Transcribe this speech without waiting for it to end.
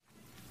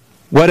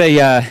What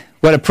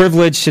a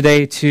privilege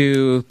today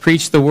to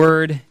preach the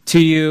word to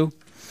you,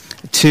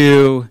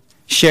 to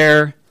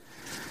share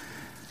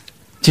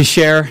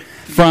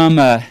from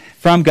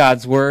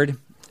God's word.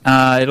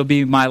 It'll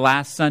be my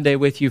last Sunday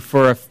with you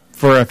for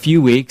a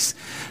few weeks.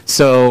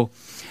 So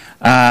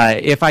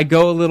if I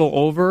go a little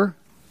over,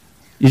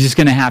 you're just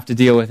going to have to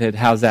deal with it.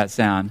 How's that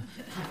sound?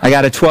 I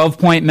got a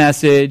 12-point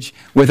message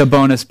with a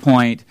bonus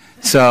point.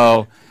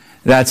 So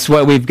that's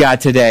what we've got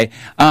today.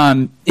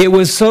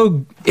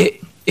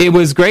 It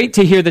was great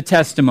to hear the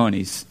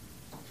testimonies.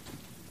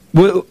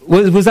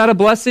 Was that a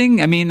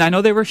blessing? I mean, I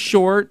know they were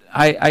short.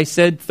 I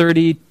said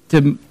 30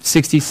 to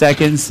 60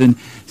 seconds, and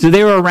so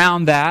they were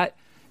around that.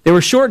 They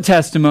were short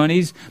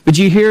testimonies, but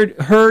you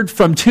heard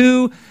from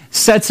two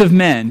sets of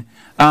men.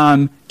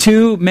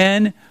 Two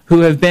men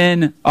who have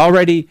been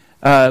already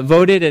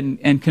voted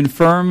and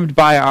confirmed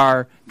by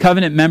our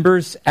covenant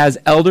members as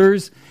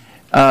elders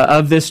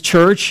of this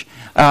church.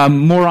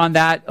 More on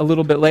that a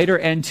little bit later.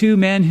 And two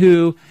men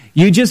who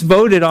you just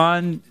voted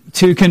on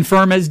to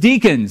confirm as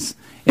deacons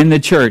in the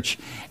church.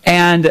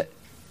 And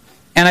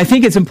I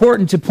think it's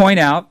important to point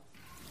out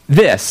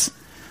this,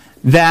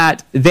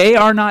 that they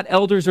are not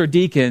elders or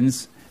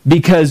deacons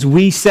because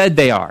we said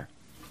they are.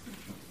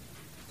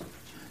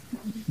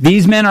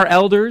 These men are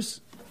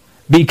elders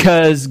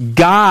because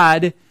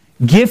God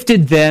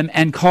gifted them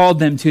and called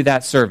them to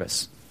that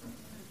service.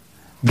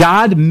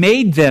 God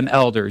made them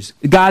elders.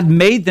 God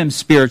made them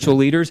spiritual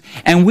leaders,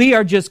 and we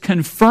are just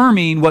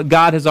confirming what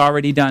God has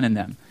already done in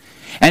them.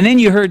 And then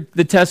you heard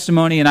the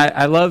testimony, and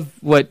I love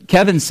what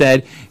Kevin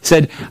said. He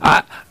said,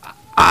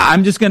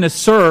 I'm just going to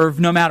serve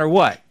no matter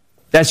what.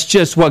 That's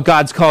just what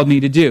God's called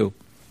me to do.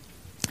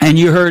 And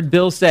you heard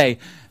Bill say,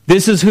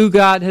 this is who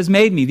God has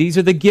made me. These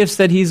are the gifts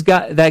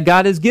that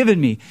God has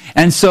given me.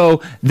 And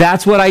so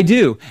that's what I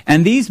do.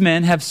 And these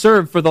men have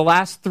served for the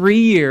last 3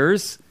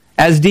 years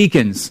as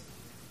deacons,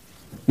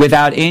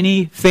 without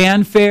any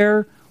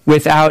fanfare,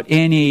 without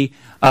any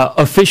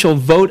official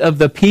vote of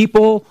the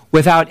people,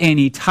 without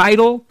any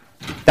title.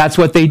 That's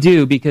what they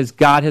do because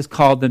God has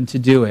called them to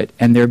do it,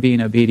 and they're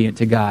being obedient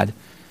to God.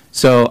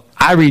 So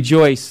I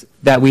rejoice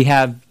that we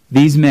have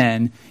these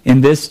men in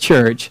this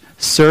church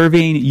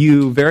serving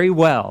you very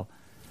well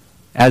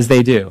as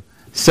they do.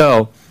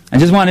 So I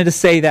just wanted to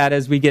say that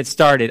as we get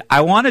started.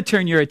 I want to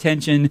turn your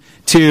attention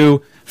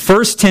to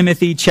 1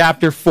 Timothy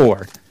chapter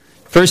 4.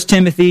 1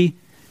 Timothy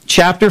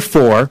chapter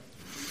 4,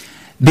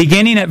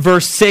 beginning at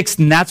verse 6,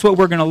 and that's what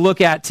we're going to look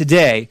at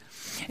today.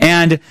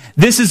 And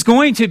this is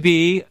going to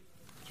be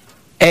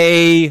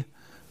an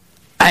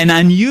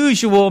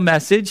unusual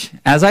message.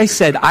 As I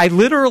said, I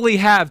literally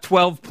have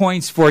 12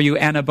 points for you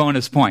and a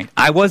bonus point.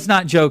 I was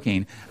not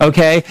joking,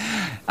 okay?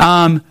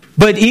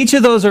 But each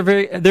of those they're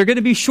going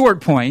to be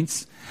short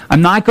points.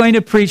 I'm not going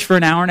to preach for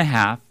an hour and a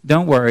half.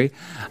 Don't worry.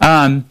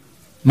 My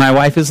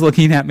wife is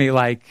looking at me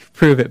like,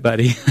 prove it,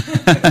 buddy.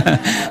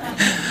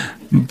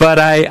 But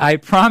I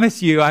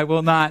promise you, I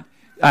will not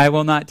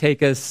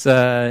take us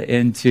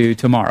into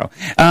tomorrow.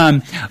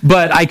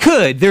 But I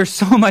could. There's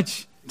so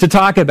much to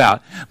talk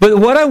about. But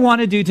what I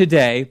want to do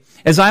today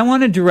is I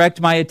want to direct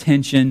my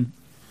attention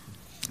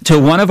to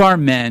one of our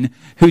men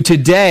who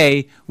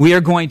today we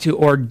are going to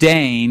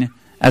ordain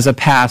as a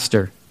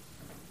pastor.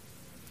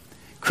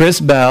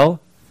 Chris Bell,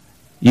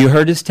 you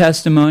heard his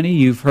testimony.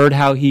 You've heard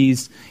how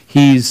he's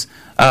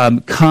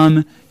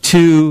come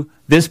to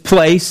this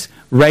place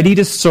ready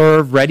to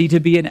serve, ready to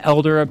be an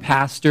elder, a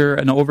pastor,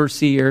 an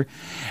overseer,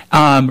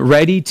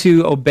 ready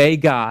to obey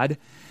God,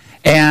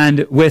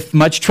 and with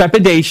much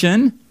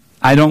trepidation.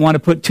 I don't want to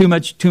put too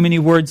many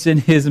words in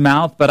his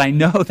mouth, but I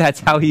know that's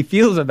how he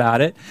feels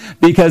about it,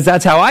 because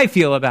that's how I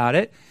feel about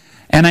it,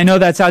 and I know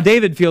that's how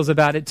David feels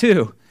about it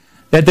too,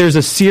 that there's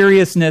a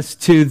seriousness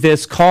to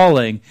this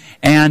calling,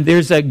 and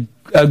there's a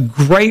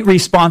great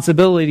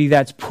responsibility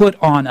that's put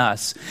on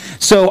us.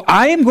 So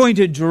I am going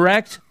to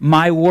direct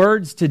my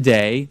words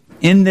today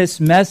in this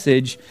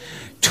message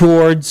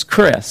towards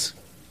Chris.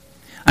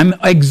 I'm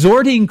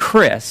exhorting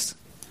Chris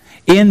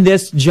in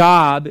this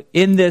job,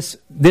 in this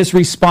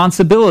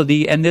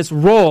responsibility and this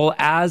role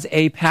as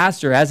a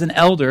pastor, as an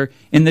elder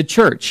in the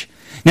church.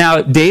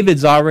 Now,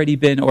 David's already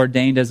been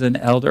ordained as an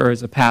elder or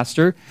as a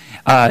pastor.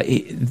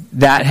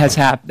 That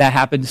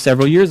happened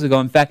several years ago.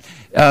 In fact,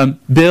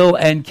 Bill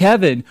and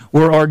Kevin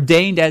were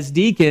ordained as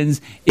deacons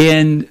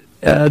in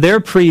their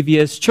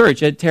previous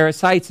church at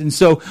Terrace Heights. And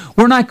so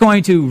we're not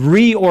going to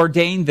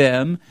reordain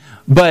them,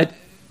 but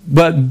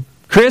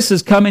Chris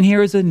is coming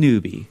here as a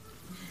newbie.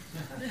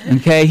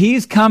 Okay,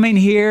 he's coming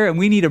here, and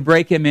we need to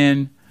break him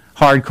in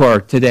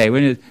hardcore today.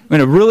 We're going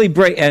to really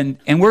break, and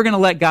we're going to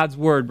let God's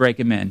word break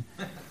him in.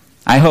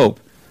 I hope.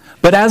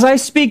 But as I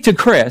speak to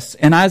Chris,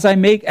 and as I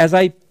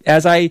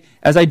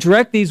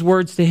direct these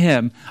words to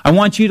him, I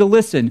want you to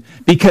listen,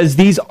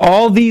 because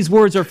all these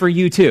words are for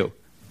you too.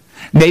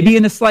 Maybe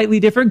in a slightly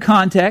different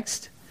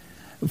context.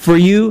 For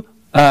you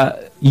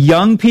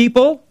young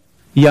people,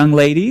 young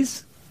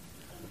ladies,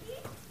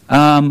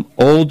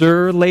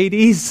 older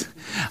ladies,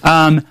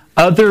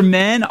 other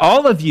men,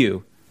 all of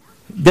you.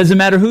 Doesn't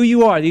matter who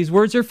you are. These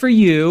words are for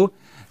you.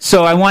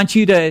 So I want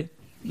you to,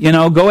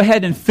 go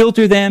ahead and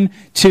filter them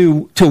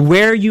to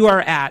where you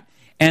are at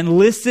and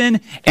listen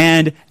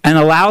and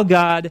allow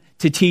God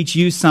to teach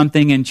you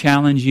something and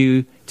challenge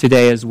you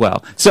today as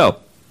well. So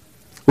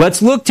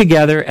let's look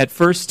together at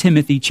 1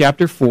 Timothy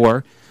chapter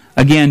 4.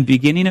 Again,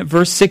 beginning at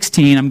verse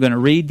 16, I'm going to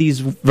read these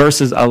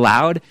verses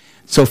aloud,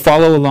 so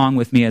follow along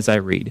with me as I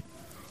read.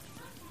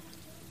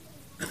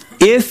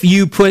 If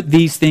you put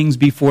these things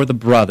before the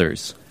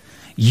brothers,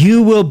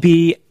 you will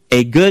be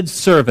a good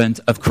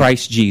servant of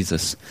Christ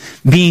Jesus,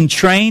 being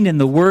trained in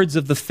the words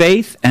of the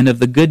faith and of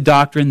the good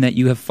doctrine that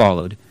you have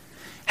followed.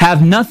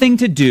 Have nothing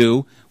to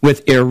do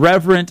with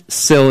irreverent,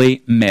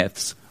 silly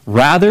myths.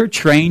 Rather,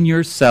 train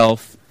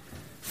yourself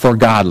for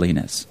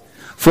godliness.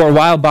 For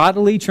while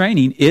bodily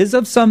training is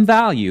of some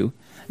value,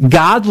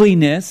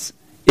 godliness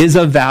is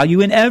of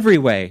value in every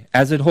way,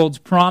 as it holds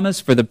promise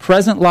for the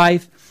present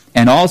life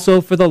and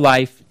also for the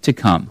life to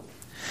come.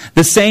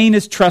 The saying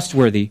is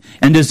trustworthy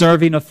and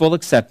deserving of full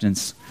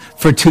acceptance.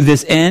 For to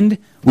this end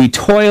we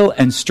toil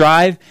and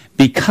strive,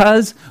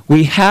 because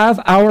we have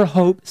our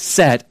hope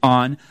set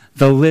on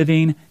the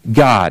living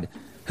God,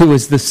 who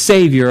is the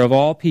Savior of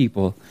all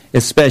people,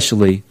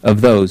 especially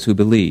of those who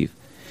believe.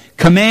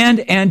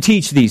 Command and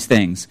teach these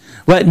things.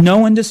 Let no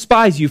one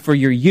despise you for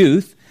your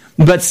youth,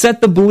 but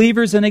set the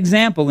believers an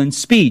example in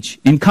speech,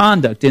 in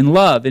conduct, in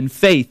love, in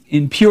faith,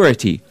 in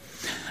purity.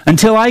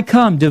 Until I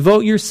come,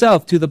 devote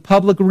yourself to the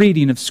public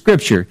reading of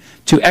Scripture,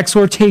 to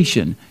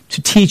exhortation,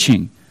 to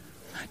teaching.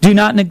 Do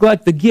not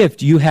neglect the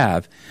gift you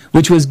have,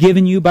 which was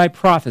given you by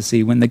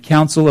prophecy when the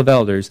council of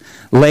elders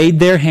laid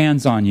their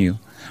hands on you.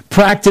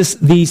 Practice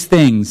these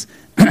things.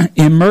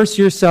 Immerse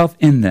yourself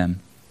in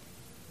them,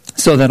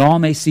 so that all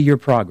may see your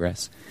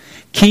progress.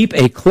 Keep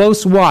a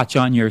close watch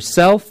on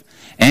yourself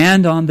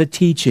and on the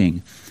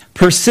teaching.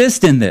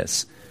 Persist in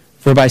this,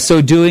 for by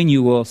so doing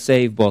you will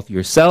save both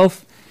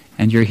yourself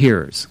and your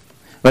hearers.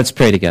 Let's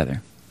pray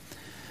together.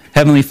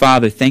 Heavenly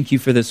Father, thank you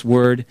for this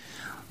word.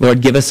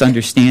 Lord, give us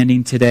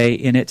understanding today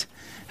in it.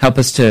 Help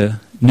us to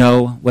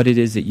know what it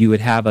is that you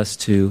would have us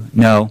to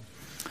know.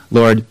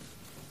 Lord,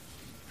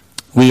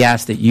 we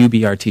ask that you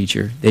be our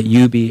teacher, that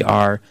you be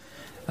the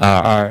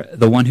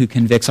one who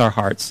convicts our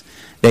hearts,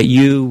 that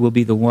you will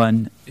be the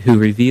one who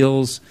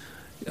reveals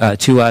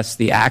to us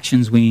the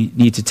actions we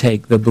need to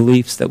take, the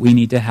beliefs that we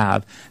need to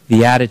have,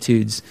 the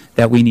attitudes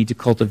that we need to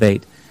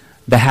cultivate,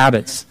 the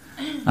habits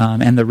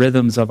and the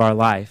rhythms of our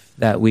life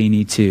that we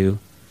need to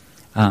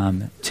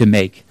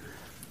make.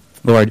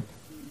 Lord,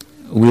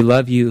 we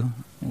love you.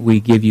 We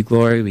give you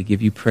glory. We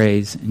give you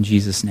praise. In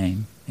Jesus'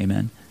 name,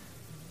 amen.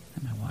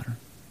 My water.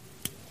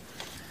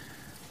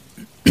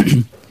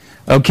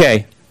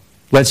 Okay,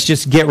 let's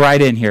just get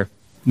right in here.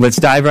 Let's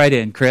dive right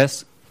in.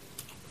 Chris,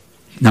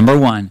 number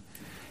 1,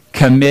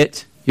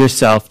 commit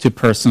yourself to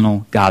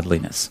personal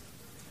godliness.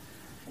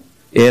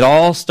 It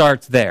all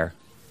starts there.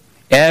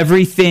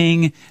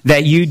 Everything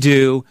that you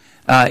do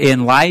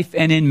in life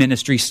and in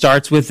ministry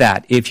starts with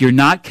that. If you're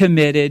not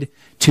committed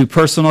to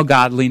personal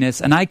godliness,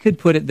 and I could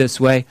put it this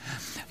way,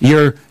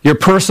 your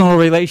personal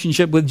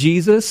relationship with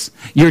Jesus,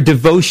 your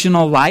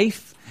devotional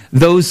life,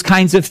 those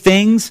kinds of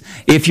things,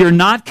 if you're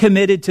not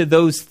committed to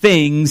those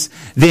things,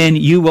 then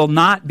you will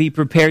not be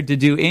prepared to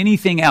do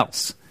anything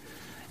else.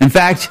 In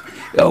fact,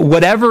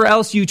 whatever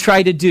else you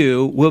try to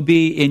do will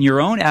be in your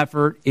own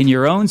effort, in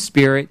your own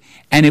spirit,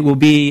 and it will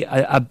be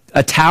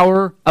a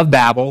Tower of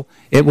Babel.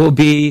 It will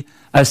be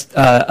a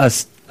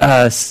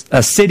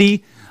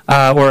city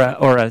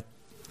or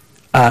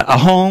a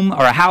home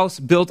or a house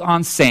built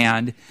on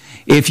sand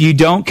if you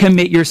don't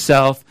commit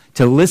yourself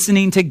to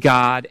listening to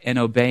God and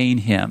obeying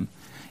Him.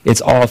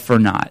 It's all for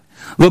naught.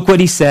 Look what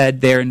he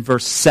said there in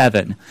verse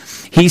 7.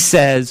 He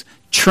says,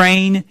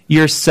 train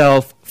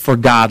yourself for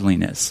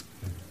godliness.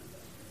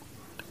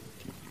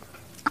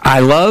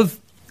 I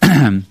love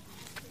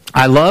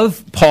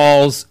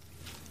Paul's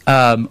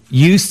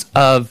use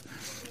of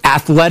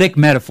athletic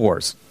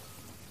metaphors.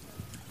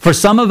 For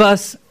some of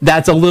us,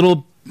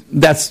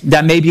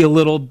 that may be a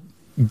little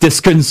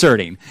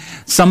disconcerting.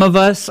 Some of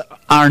us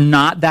are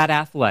not that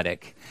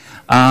athletic.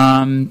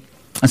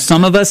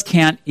 Some of us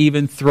can't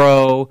even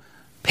throw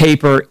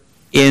paper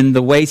in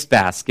the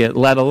wastebasket,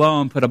 let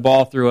alone put a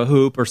ball through a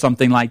hoop or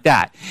something like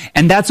that.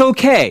 And that's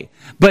okay.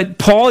 But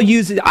Paul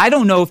I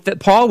don't know if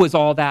Paul was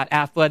all that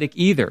athletic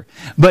either.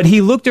 But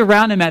he looked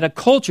around him at a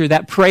culture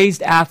that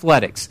praised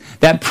athletics,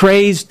 that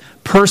praised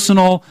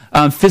personal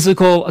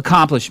physical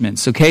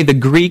accomplishments. Okay, the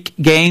Greek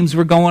games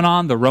were going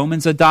on. The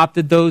Romans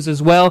adopted those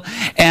as well.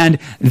 And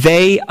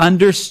they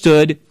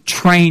understood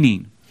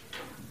training.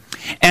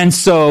 And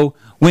so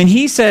when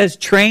he says,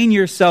 train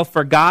yourself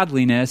for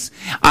godliness,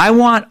 I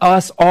want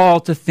us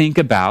all to think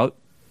about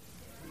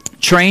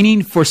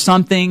training for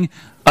something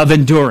of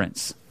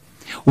endurance.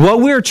 What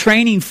we're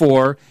training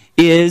for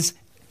is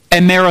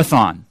a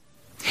marathon.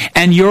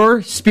 And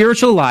your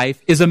spiritual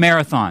life is a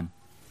marathon.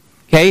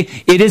 Okay?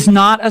 It is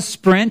not a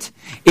sprint.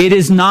 It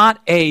is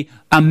not a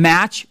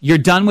match. You're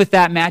done with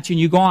that match and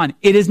you go on.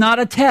 It is not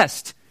a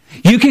test.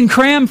 You can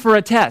cram for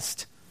a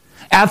test.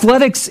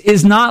 Athletics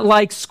is not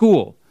like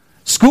school.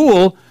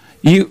 School,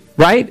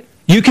 Right?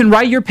 You can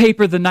write your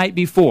paper the night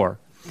before,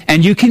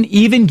 and you can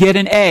even get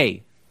an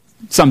A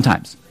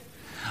sometimes.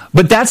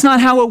 But that's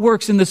not how it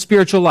works in the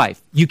spiritual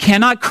life. You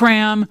cannot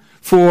cram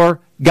for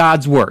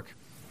God's work.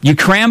 You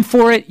cram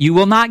for it, you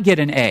will not get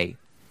an A.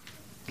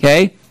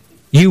 Okay?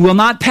 You will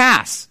not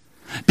pass.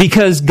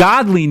 Because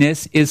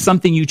godliness is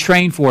something you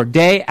train for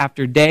day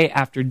after day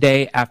after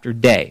day after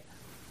day.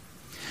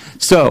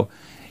 So,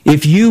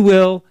 if you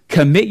will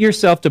commit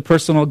yourself to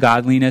personal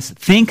godliness,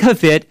 think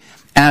of it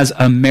as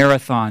a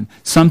marathon,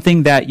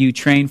 something that you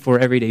train for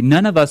every day.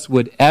 None of us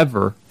would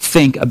ever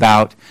think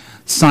about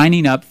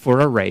signing up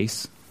for a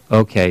race.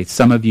 Okay,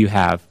 some of you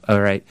have, all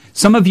right.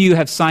 Some of you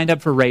have signed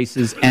up for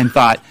races and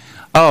thought,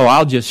 oh,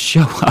 I'll just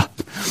show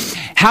up.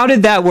 How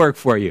did that work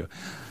for you?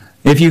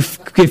 If you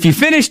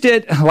finished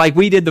it like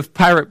we did the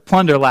Pirate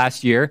Plunder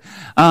last year,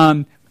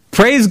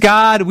 praise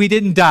God we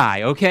didn't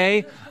die,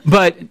 okay?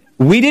 But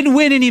we didn't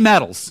win any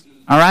medals,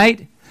 all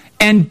right?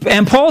 And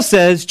Paul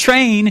says,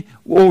 train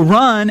or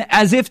run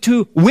as if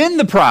to win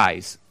the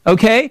prize,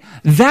 okay?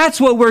 That's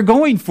what we're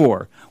going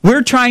for.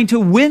 We're trying to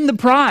win the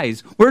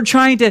prize. We're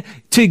trying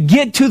to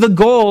get to the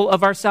goal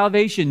of our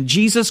salvation,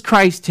 Jesus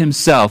Christ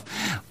himself.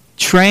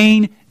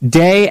 Train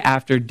day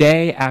after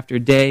day after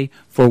day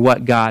for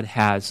what God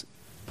has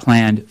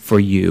planned for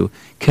you.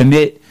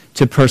 Commit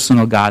to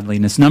personal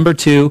godliness. Number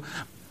 2,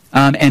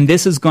 and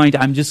this is going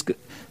to,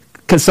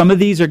 because some of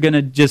these are going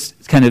to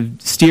just kind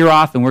of steer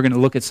off, and we're going to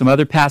look at some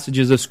other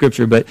passages of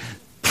Scripture, but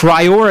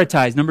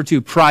number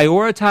 2,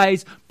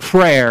 prioritize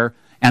prayer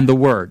and the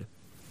Word.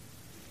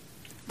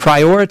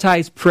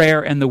 Prioritize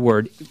prayer and the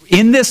Word.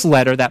 In this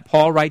letter that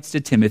Paul writes to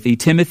Timothy,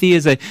 Timothy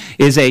is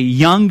a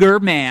younger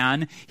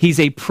man. He's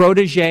a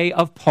protege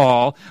of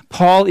Paul.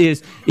 Paul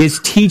is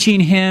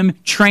teaching him,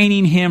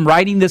 training him,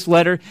 writing this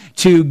letter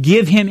to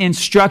give him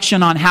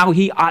instruction on how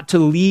he ought to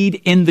lead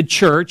in the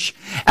church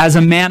as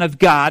a man of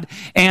God.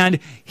 And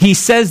he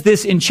says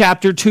this in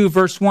chapter 2,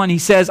 verse 1. He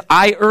says,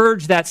 I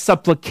urge that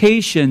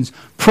supplications,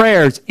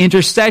 prayers,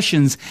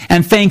 intercessions,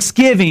 and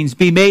thanksgivings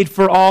be made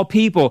for all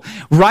people.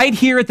 Right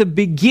here at the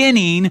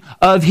beginning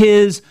of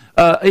his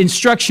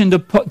instruction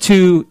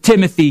to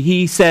Timothy,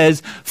 he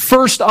says,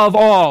 first of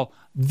all,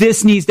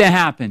 this needs to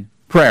happen,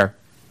 prayer.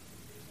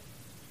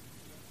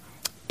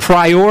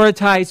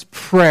 Prioritize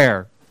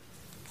prayer.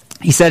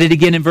 He said it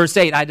again in verse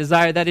 8, I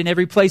desire that in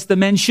every place the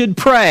men should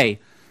pray,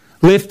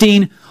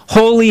 lifting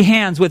holy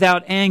hands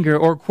without anger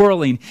or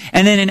quarreling.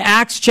 And then in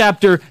Acts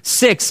chapter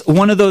 6,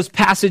 one of those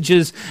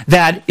passages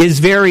that is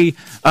very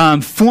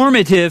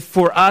formative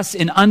for us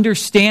in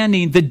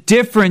understanding the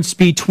difference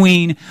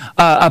between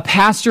a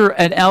pastor,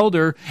 an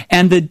elder,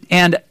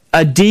 and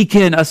a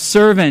deacon, a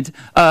servant,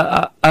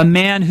 a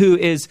man who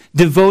is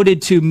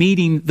devoted to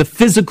meeting the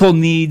physical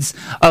needs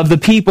of the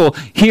people.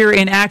 Here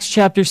in Acts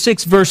chapter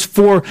 6, verse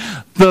 4,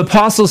 the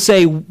apostles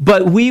say,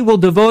 but we will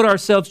devote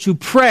ourselves to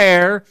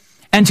prayer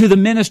and to the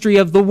ministry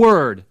of the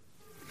word.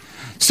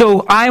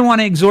 So I want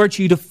to exhort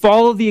you to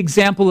follow the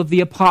example of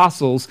the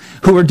apostles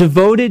who are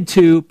devoted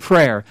to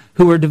prayer,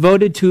 who are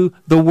devoted to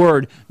the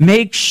word.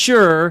 Make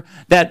sure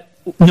that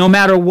no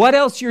matter what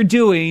else you're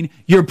doing,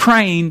 you're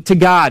praying to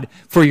God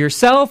for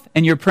yourself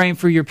and you're praying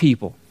for your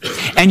people.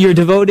 And you're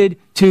devoted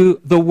to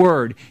the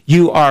word.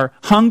 You are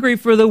hungry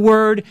for the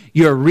word.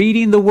 You're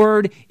reading the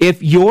word.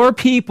 If your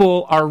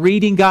people are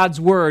reading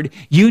God's word,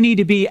 you need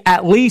to be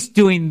at least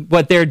doing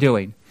what they're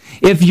doing.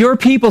 If your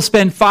people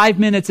spend 5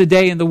 minutes a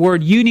day in the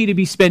Word, you need to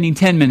be spending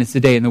 10 minutes a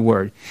day in the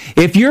Word.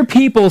 If your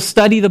people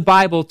study the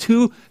Bible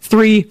 2,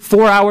 3,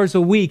 4 hours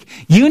a week,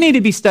 you need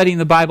to be studying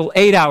the Bible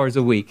 8 hours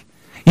a week.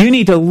 You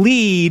need to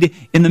lead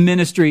in the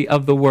ministry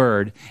of the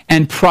Word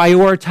and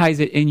prioritize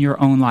it in your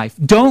own life.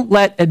 Don't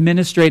let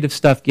administrative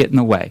stuff get in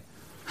the way.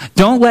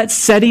 Don't let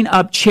setting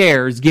up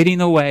chairs get in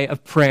the way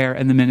of prayer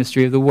and the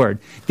ministry of the Word.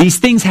 These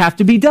things have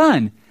to be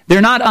done. They're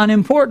not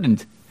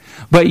unimportant.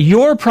 But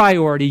your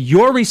priority,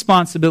 your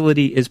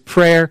responsibility is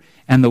prayer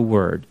and the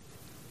Word.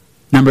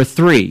 Number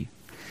 3,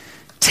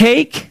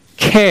 take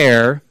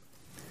care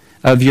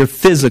of your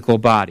physical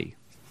body.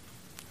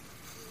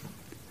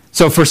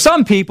 So for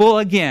some people,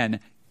 again,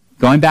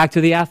 going back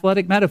to the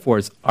athletic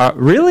metaphors,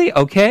 really?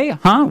 Okay,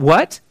 huh?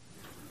 What?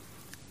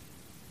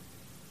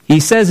 He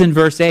says in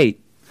verse 8,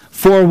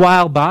 for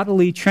while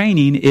bodily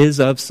training is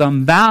of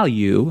some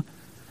value,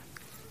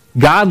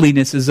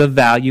 godliness is of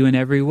value in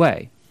every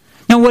way.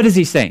 Now, what is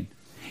he saying?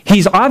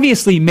 He's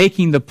obviously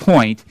making the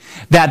point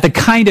that the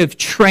kind of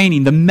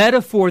training, the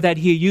metaphor that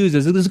he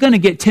uses, is going to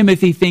get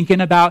Timothy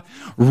thinking about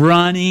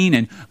running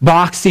and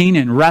boxing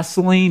and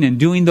wrestling and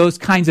doing those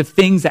kinds of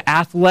things, the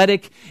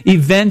athletic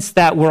events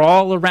that were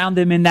all around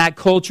them in that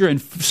culture.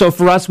 And so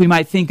for us, we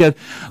might think of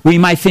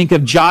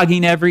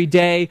jogging every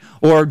day,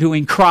 or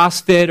doing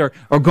CrossFit,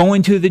 or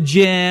going to the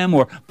gym,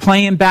 or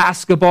playing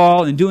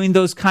basketball and doing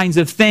those kinds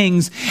of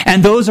things.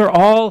 And those are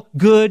all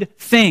good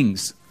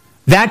things.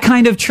 That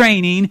kind of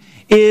training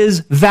is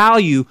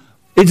value.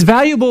 It's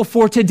valuable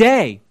for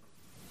today.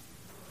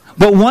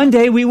 But one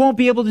day we won't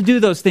be able to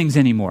do those things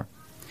anymore.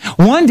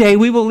 One day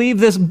we will leave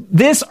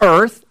this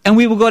earth and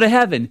we will go to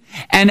heaven.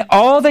 And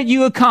all that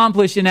you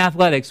accomplish in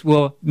athletics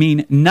will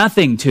mean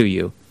nothing to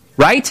you,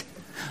 right?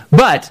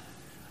 But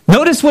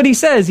notice what he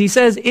says. He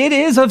says it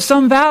is of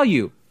some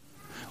value.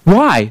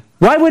 Why?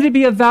 Why would it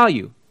be of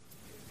value?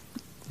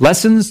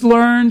 Lessons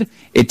learned.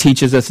 It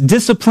teaches us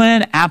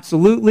discipline,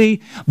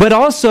 absolutely. But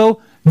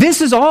also,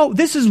 this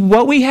is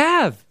what we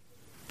have.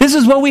 This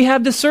is what we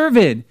have to serve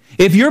in.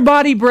 If your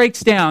body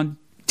breaks down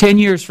 10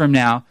 years from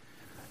now,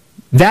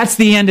 that's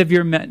the end of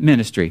your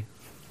ministry,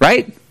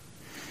 right?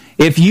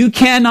 If you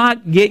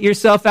cannot get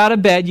yourself out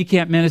of bed, you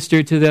can't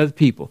minister to the other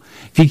people.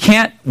 If you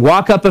can't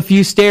walk up a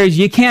few stairs,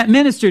 you can't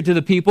minister to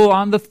the people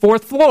on the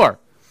 4th floor.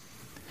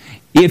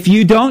 If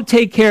you don't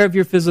take care of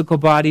your physical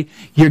body,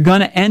 you're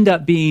going to end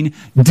up being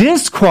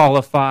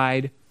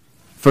disqualified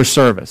for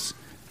service.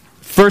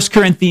 1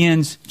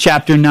 Corinthians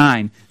chapter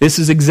 9. This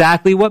is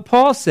exactly what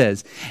Paul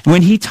says.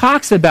 When he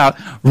talks about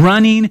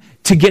running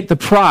to get the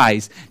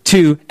prize,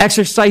 to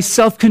exercise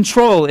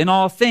self-control in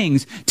all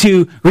things,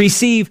 to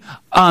receive,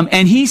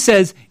 and he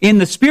says in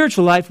the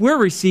spiritual life, we're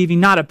receiving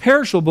not a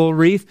perishable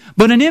wreath,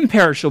 but an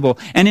imperishable.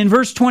 And in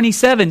verse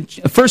 27,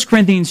 1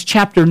 Corinthians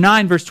chapter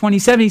 9, verse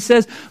 27, he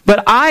says,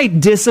 but I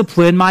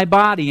discipline my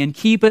body and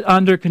keep it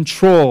under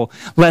control,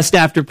 lest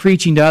after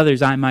preaching to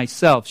others, I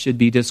myself should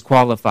be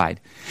disqualified.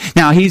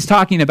 Now, he's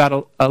talking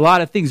about a lot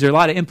of things. There are a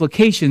lot of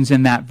implications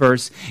in that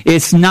verse.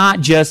 It's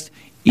not just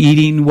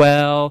eating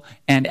well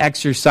and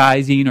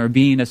exercising or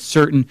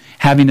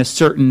having a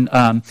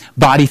certain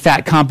body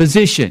fat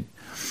composition.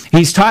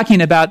 He's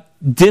talking about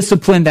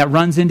discipline that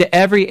runs into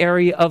every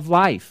area of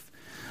life.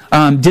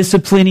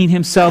 Disciplining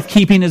himself,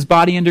 keeping his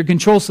body under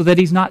control so that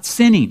he's not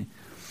sinning.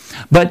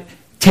 But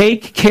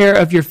take care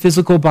of your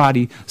physical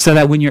body so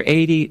that when you're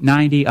 80,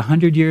 90,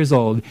 100 years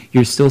old,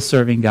 you're still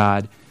serving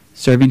God,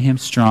 serving Him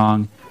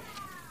strong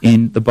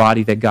in the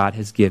body that God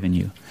has given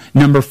you.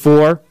 Number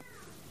 4,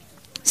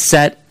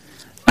 set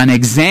an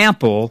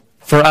example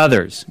for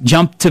others.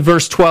 Jump to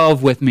verse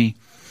 12 with me.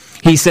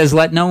 He says,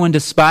 let no one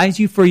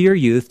despise you for your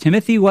youth.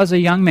 Timothy was a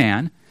young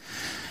man.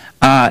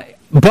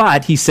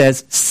 But, he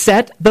says,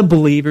 set the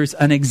believers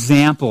an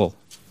example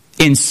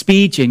in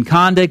speech, in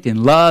conduct,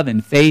 in love,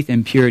 in faith,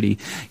 in purity.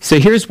 So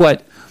here's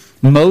what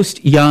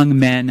most young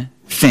men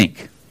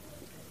think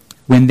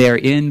when they're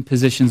in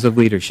positions of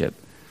leadership.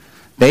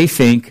 They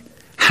think,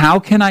 how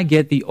can I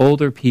get the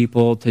older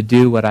people to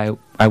do what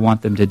I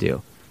want them to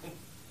do?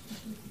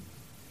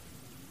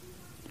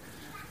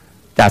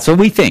 That's what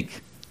we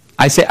think.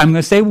 I'm going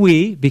to say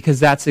we, because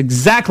that's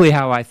exactly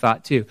how I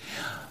thought too.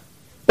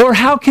 Or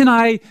how can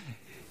I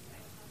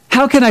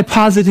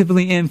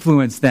positively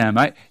influence them?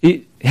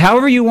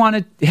 However you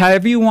want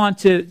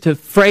to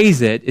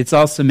phrase it, it's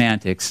all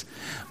semantics.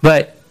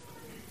 But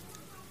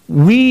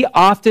we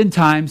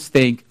oftentimes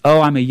think,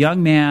 oh, I'm a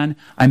young man,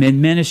 I'm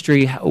in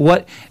ministry.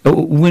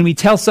 When we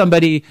tell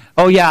somebody,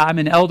 oh yeah, I'm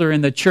an elder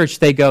in the church,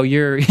 they go,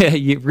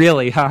 you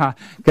really, haha,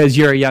 because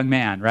you're a young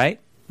man, right?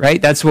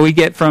 Right? That's what we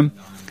get from,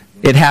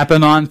 it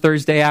happened on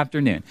Thursday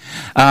afternoon,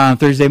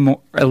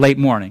 late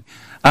morning.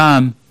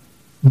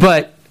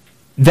 But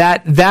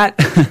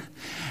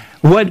that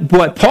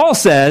what Paul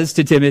says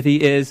to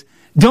Timothy is,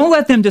 don't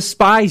let them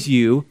despise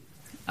you.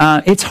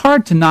 It's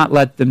hard to not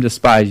let them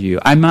despise you.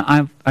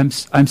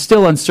 I'm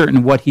still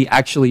uncertain what he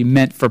actually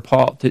meant for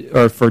Paul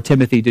or for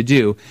Timothy to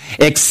do,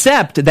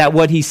 except that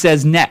what he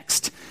says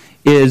next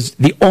is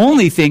the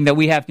only thing that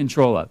we have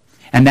control of,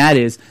 and that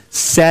is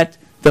set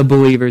the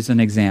believers an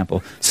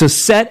example. So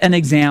set an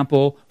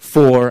example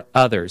for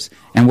others.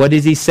 And what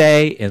does he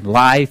say? In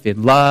life,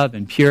 in love,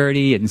 in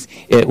purity, and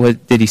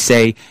what did he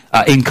say?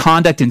 In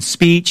conduct, in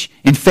speech,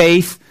 in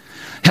faith.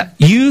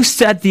 You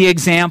set the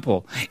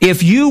example.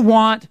 If you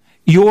want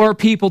your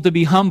people to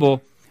be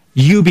humble,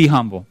 you be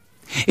humble.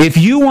 If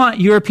you want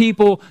your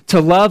people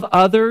to love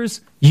others,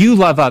 you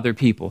love other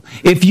people.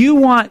 If you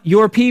want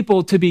your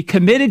people to be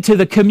committed to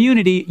the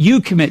community,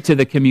 you commit to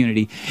the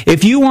community.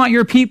 If you want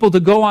your people to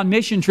go on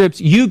mission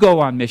trips, you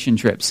go on mission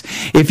trips.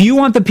 If you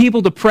want the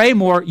people to pray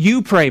more,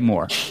 you pray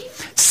more.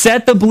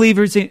 Set the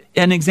believers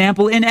an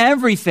example in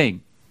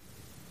everything.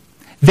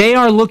 They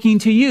are looking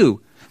to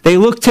you. They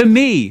look to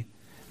me.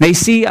 They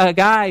see a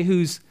guy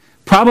who's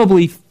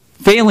probably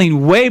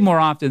failing way more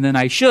often than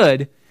I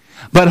should,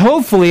 but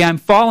hopefully I'm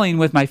falling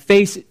with my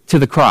face to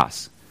the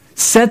cross.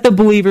 Set the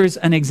believers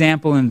an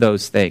example in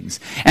those things.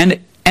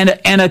 And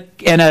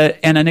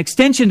an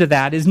extension to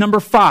that is number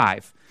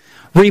 5.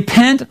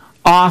 Repent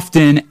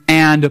often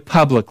and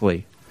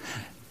publicly.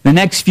 The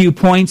next few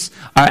points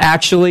are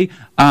actually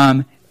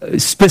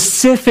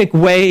specific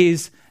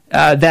ways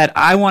that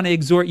I want to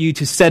exhort you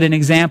to set an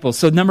example.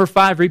 So number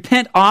 5,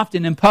 repent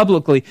often and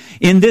publicly.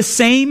 In this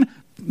same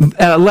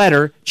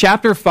letter,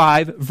 chapter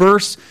 5,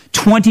 verse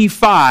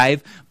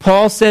 25,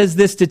 Paul says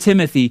this to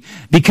Timothy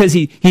because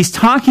he's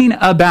talking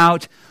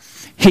about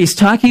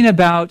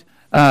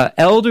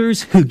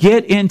elders who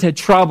get into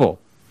trouble,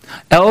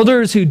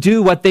 elders who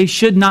do what they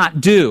should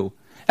not do.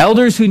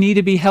 elders who need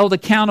to be held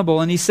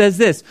accountable. And he says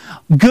this,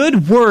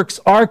 good works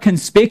are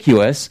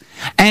conspicuous,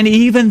 and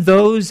even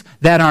those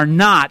that are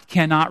not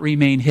cannot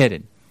remain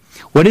hidden.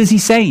 What is he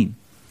saying?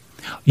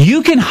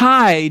 You can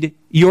hide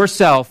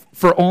yourself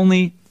for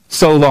only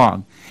so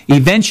long.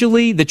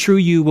 Eventually, the true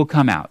you will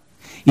come out.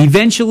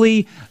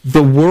 Eventually,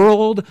 the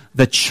world,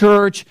 the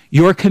church,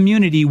 your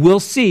community will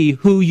see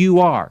who you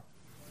are.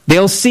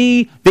 They'll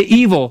see the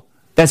evil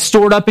that's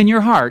stored up in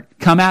your heart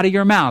come out of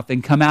your mouth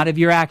and come out of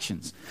your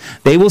actions.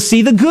 They will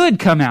see the good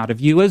come out of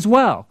you as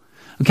well.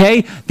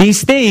 Okay?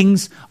 These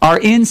things are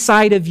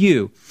inside of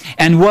you.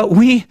 And what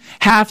we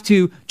have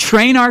to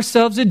train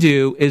ourselves to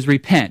do is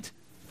repent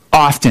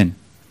often.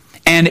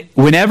 And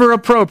whenever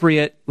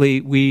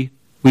appropriately, we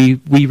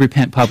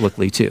repent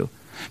publicly too.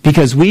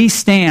 Because we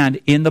stand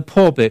in the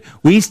pulpit,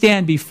 we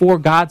stand before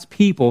God's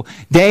people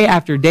day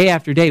after day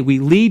after day. We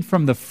lead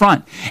from the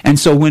front. And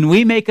so when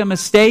we make a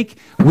mistake,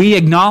 we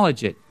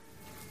acknowledge it.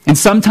 And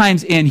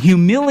sometimes in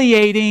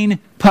humiliating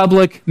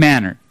public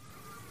manner.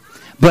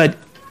 But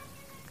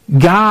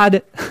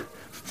God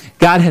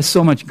has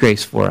so much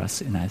grace for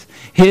us in us.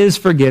 His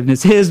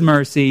forgiveness, His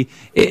mercy,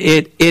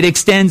 it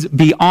extends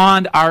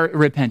beyond our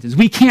repentance.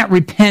 We can't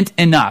repent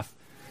enough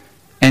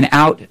and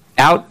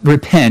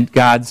out-repent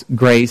God's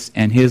grace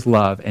and His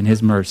love and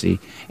His mercy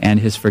and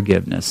His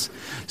forgiveness.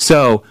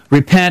 So,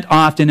 repent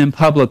often and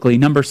publicly.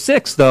 Number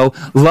 6, though,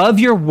 love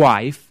your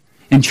wife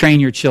and train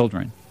your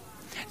children.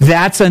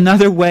 That's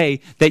another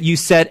way that you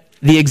set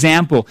the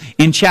example.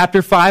 In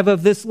chapter 5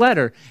 of this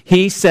letter,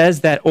 he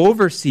says that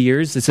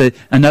overseers, it's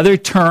another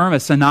term, a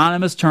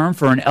synonymous term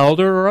for an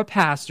elder or a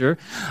pastor.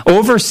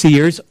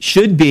 Overseers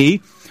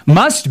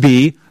must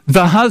be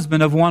the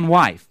husband of one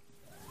wife.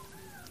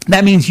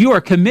 That means you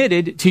are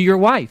committed to your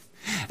wife.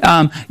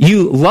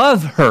 You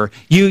love her.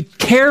 You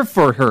care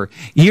for her.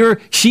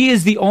 She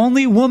is the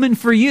only woman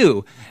for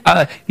you.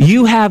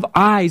 You have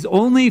eyes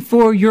only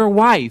for your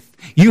wife.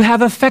 You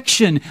have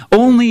affection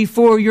only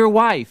for your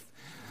wife.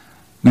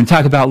 I'm going to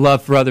talk about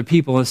love for other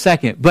people in a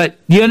second. But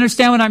you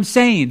understand what I'm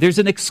saying? There's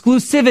an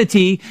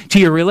exclusivity to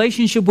your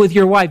relationship with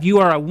your wife. You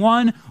are a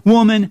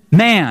one-woman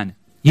man.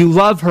 You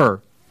love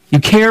her. You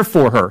care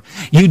for her.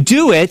 You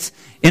do it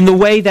in the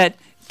way that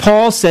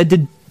Paul said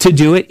to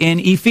do it in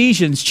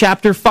Ephesians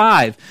chapter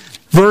 5,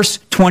 verse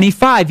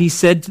 25. He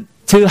said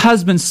to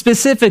husbands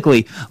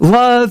specifically,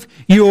 love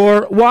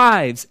your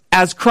wives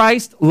as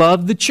Christ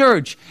loved the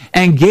church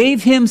and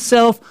gave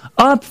Himself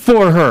up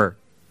for her.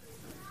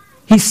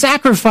 He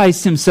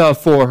sacrificed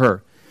Himself for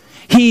her.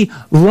 He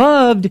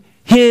loved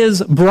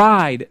His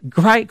bride.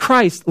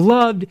 Christ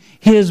loved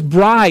His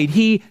bride.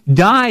 He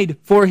died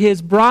for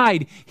His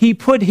bride. He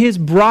put His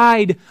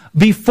bride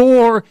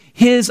before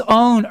His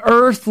own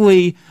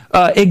earthly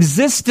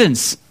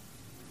existence.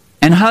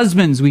 And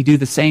husbands, we do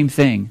the same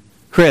thing.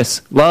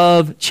 Chris,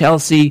 love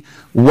Chelsea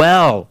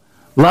well.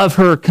 Love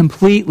her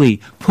completely.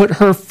 Put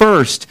her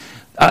first.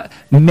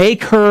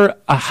 Make her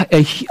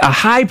a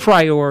high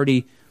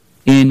priority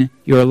in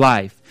your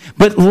life.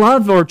 But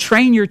love or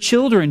train your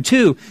children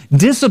too.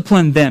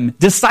 Discipline them.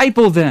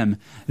 Disciple them.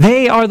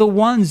 They are the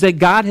ones that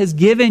God has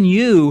given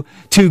you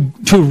to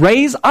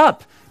raise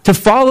up, to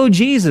follow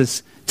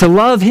Jesus, to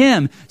love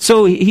Him.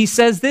 So he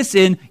says this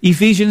in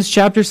Ephesians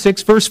chapter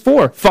 6, verse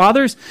 4.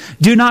 Fathers,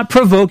 do not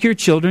provoke your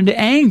children to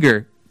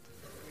anger.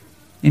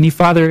 Any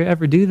father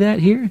ever do that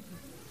here?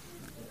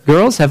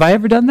 Girls, have I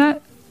ever done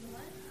that?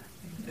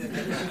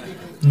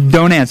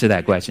 Don't answer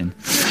that question.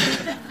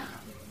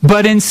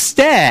 But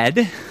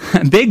instead,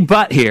 big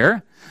but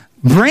here,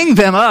 bring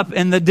them up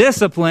in the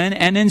discipline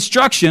and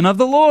instruction of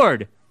the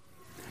Lord.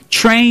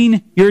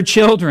 Train your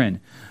children.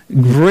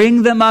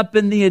 Bring them up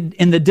in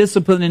the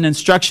discipline and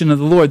instruction of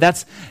the Lord.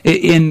 That's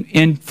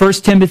in 1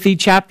 Timothy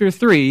chapter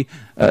 3,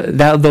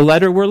 the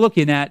letter we're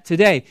looking at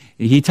today.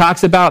 He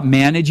talks about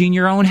managing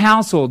your own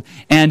household.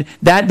 And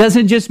that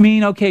doesn't just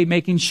mean,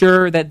 making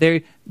sure that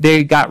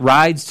they got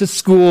rides to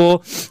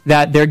school,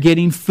 that they're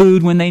getting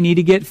food when they need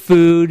to get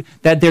food,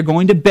 that they're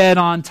going to bed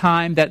on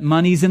time, that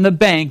money's in the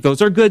bank.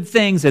 Those are good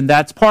things, and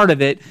that's part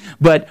of it.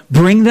 But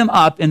bring them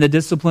up in the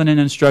discipline and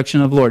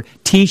instruction of the Lord.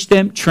 Teach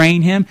them,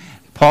 train him.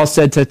 Paul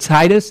said to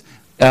Titus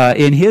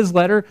in his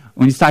letter,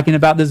 when he's talking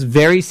about this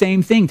very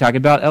same thing, talking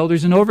about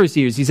elders and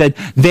overseers, he said,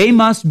 they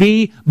must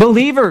be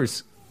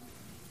believers.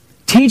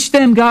 Teach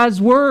them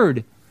God's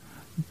word.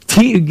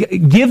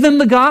 Give them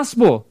the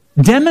gospel.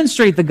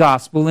 Demonstrate the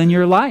gospel in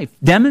your life.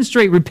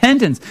 Demonstrate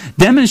repentance.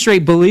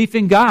 Demonstrate belief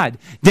in God.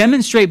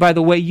 Demonstrate by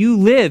the way you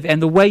live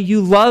and the way you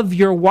love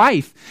your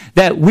wife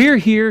that we're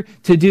here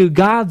to do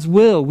God's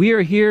will. We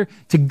are here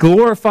to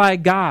glorify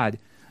God.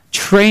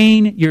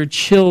 Train your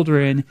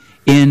children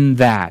in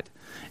that.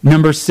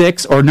 Number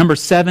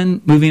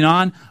 7, moving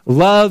on,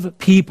 love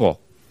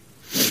people.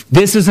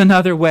 This is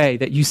another way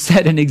that you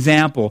set an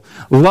example.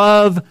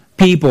 Love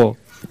people.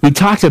 We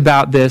talked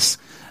about this.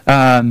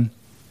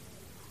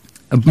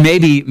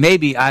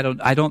 Maybe I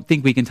don't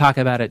think we can talk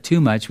about it too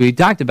much. We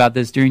talked about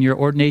this during your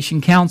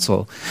ordination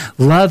council.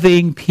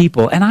 Loving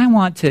people. And I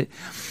want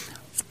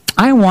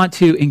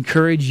to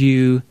encourage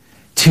you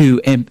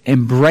to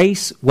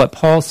embrace what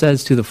Paul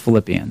says to the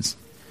Philippians.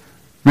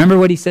 Remember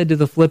what he said to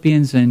the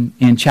Philippians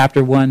in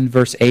chapter 1,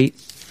 verse 8?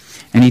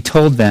 And he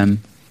told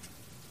them,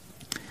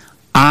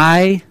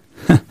 I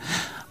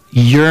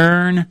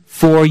yearn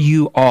for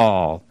you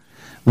all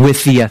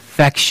with the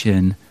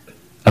affection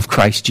of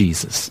Christ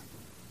Jesus.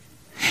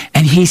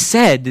 And he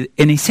said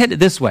it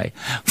this way,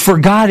 for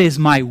God is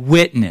my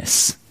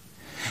witness.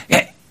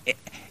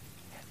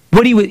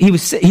 What he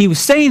was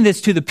saying this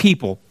to the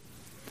people.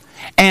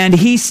 And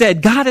he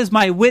said, God is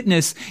my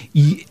witness.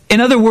 In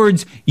other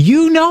words,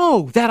 you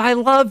know that I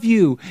love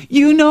you.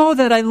 You know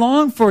that I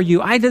long for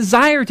you. I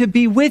desire to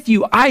be with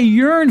you. I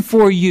yearn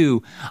for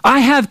you. I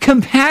have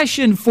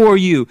compassion for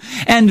you.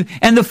 And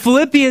the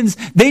Philippians,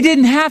 they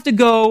didn't have to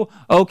go,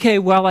 okay,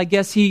 well, I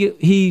guess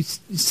he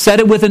said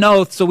it with an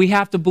oath, so we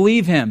have to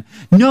believe him.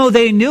 No,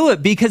 they knew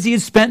it because he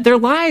had spent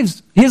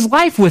his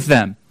life with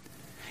them.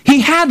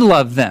 He had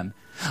loved them.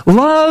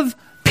 Love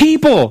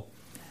people.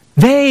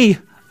 They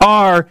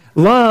are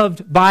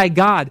loved by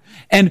God.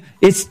 And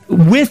it's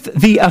with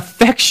the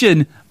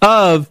affection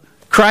of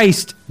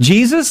Christ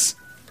Jesus.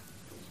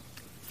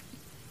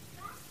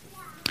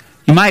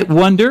 You might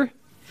wonder,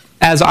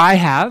 as I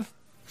have,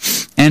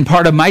 and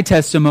part of my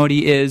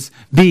testimony is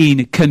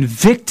being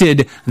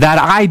convicted that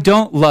I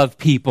don't love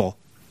people.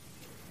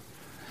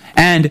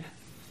 And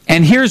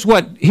here's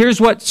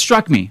what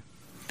struck me.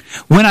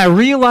 When I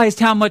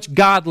realized how much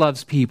God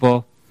loves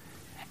people,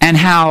 and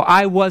how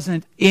I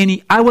wasn't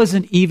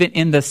even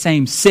in the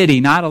same city,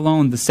 not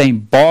alone the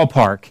same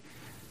ballpark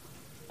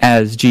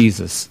as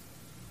Jesus,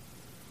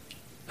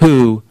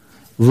 who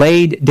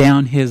laid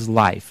down his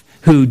life,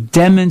 who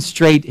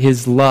demonstrated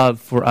his love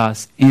for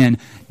us in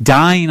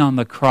dying on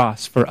the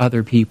cross for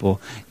other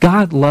people.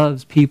 God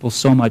loves people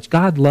so much.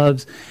 God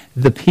loves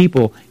the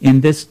people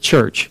in this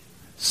church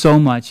so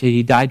much that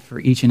he died for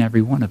each and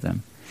every one of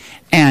them.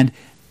 And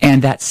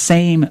that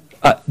same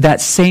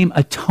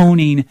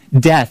atoning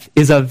death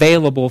is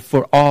available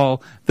for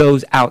all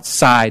those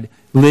outside,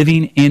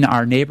 living in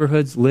our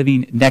neighborhoods,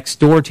 living next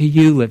door to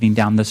you, living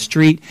down the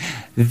street.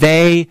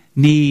 They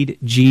need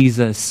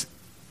Jesus,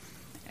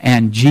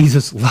 and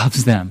Jesus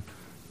loves them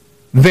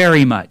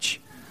very much.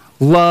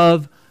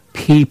 Love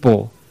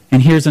people.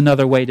 And here's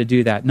another way to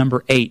do that.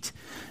 Number 8,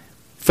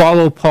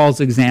 follow Paul's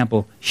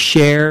example.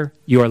 Share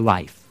your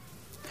life.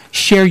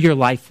 Share your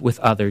life with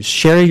others.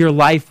 Share your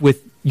life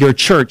with your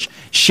church.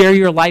 Share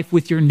your life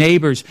with your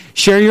neighbors.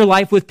 Share your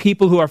life with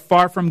people who are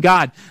far from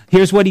God.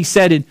 Here's what he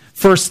said in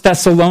 1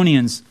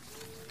 Thessalonians,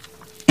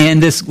 in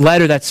this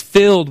letter that's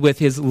filled with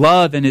his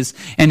love and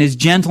his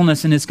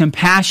gentleness and his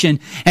compassion.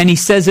 And he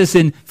says this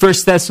in 1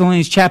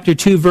 Thessalonians chapter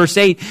 2, verse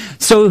 8.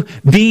 So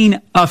being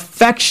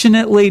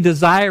affectionately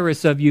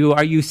desirous of you,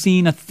 are you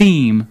seeing a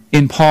theme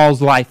in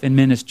Paul's life and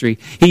ministry?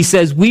 He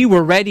says, we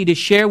were ready to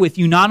share with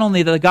you not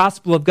only the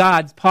gospel of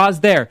God, pause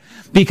there,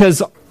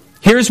 because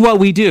here's what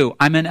we do.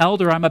 I'm an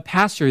elder. I'm a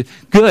pastor.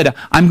 Good.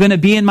 I'm going to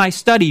be in my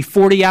study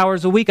 40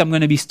 hours a week. I'm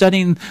going to be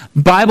studying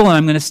the Bible, and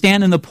I'm going to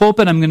stand in the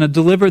pulpit. I'm going to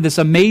deliver this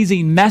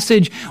amazing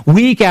message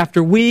week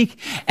after week.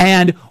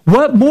 And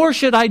what more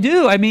should I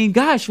do? I mean,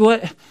 gosh,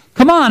 what?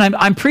 Come on.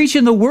 I'm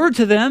preaching the word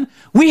to them.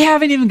 We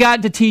haven't even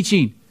gotten to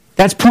teaching.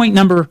 That's point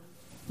number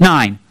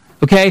 9.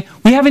 Okay?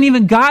 We haven't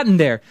even gotten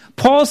there.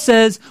 Paul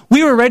says,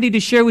 we were ready to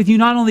share with you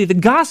not only the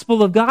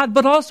gospel of God,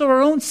 but also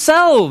our own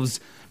selves,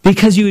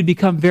 because you would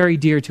become very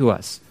dear to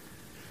us.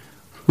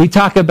 We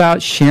talk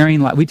about sharing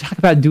life. We talk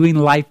about doing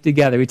life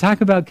together. We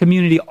talk about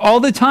community all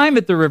the time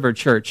at the River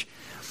Church.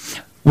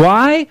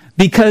 Why?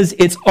 Because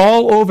it's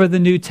all over the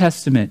New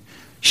Testament.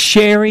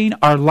 Sharing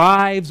our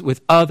lives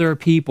with other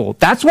people.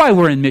 That's why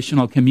we're in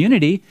missional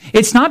community.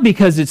 It's not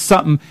because it's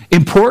something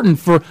important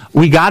for,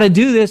 we got to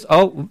do this.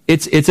 Oh,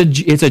 it's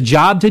a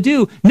job to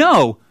do.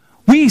 No.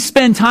 We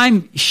spend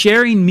time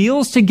sharing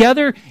meals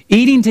together,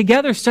 eating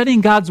together,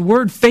 studying God's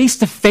Word face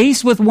to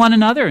face with one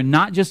another, and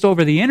not just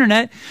over the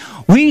internet.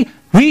 We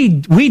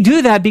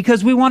do that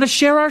because we want to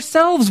share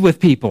ourselves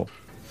with people.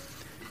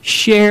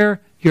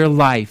 Share your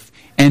life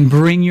and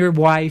bring your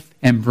wife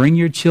and bring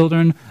your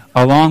children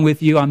along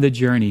with you on the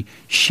journey.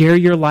 Share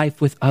your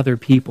life with other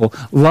people.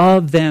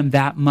 Love them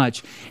that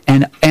much.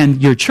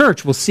 And your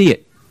church will see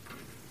it.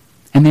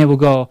 And they will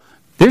go,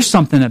 there's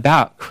something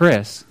about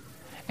Chris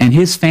and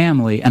his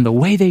family, and the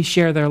way they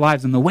share their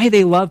lives, and the way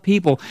they love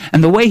people,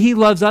 and the way he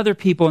loves other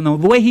people, and the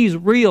way he's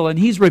real, and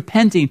he's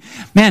repenting.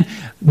 Man,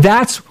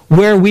 that's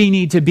where we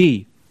need to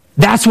be.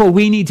 That's what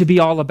we need to be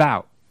all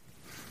about.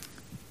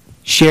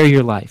 Share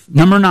your life.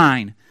 Number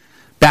 9,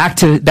 back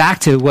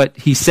to what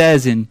he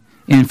says in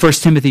 1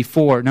 Timothy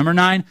 4. Number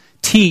 9,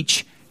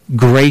 teach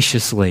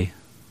graciously.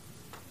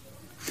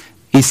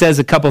 He says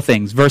a couple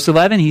things. Verse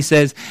 11, he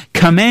says,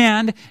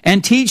 command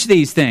and teach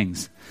these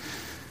things.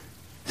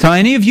 So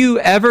any of you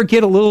ever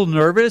get a little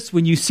nervous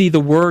when you see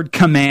the word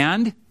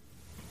command?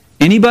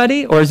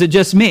 Anybody? Or is it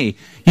just me?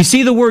 You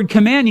see the word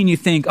command and you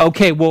think,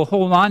 okay, well,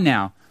 hold on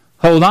now.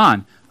 Hold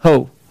on.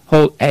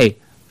 Hey,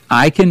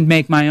 I can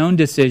make my own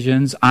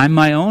decisions. I'm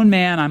my own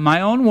man. I'm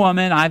my own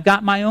woman. I've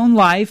got my own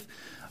life.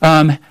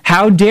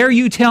 How dare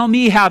you tell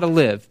me how to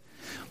live?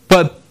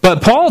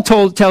 But Paul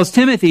tells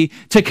Timothy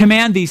to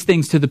command these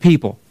things to the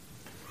people,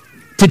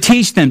 to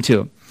teach them to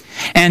them.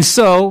 And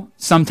so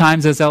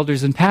sometimes as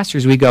elders and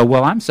pastors we go,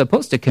 well, I'm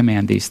supposed to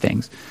command these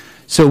things.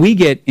 So we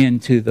get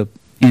into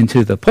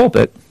the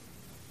pulpit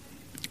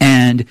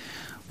and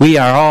we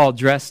are all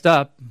dressed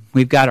up.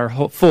 We've got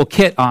our full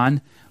kit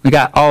on. We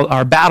got all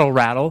our battle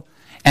rattle.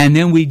 And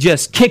then we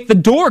just kick the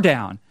door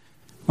down.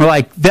 We're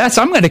like,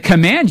 I'm going to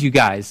command you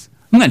guys.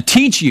 I'm going to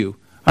teach you.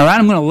 All right,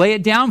 I'm going to lay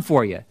it down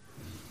for you.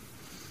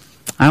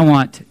 I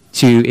want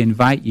to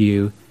invite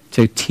you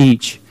to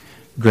teach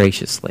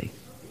graciously.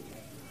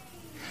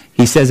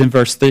 He says in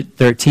verse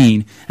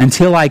 13,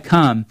 until I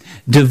come,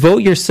 devote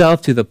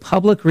yourself to the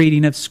public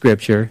reading of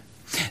Scripture.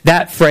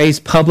 That phrase,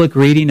 public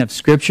reading of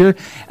Scripture,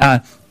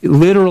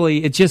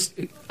 literally, it's just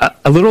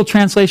a little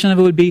translation of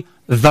it would be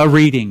the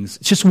readings.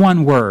 It's just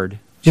one word.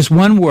 Just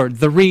one word,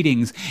 the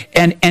readings.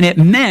 And it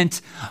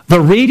meant the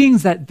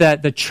readings that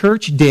the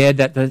church did,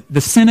 that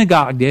the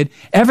synagogue did,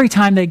 every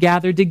time they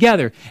gathered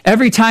together.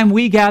 Every time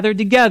we gathered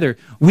together,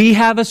 we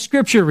have a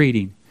Scripture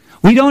reading.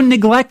 We don't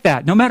neglect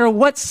that. No matter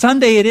what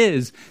Sunday it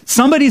is,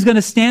 somebody's going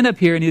to stand up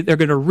here and they're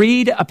going to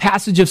read a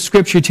passage of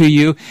Scripture to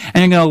you,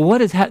 and you're going to go, what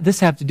does this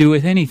have to do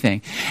with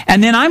anything?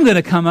 And then I'm going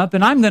to come up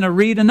and I'm going to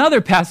read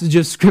another passage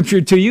of Scripture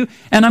to you,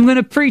 and I'm going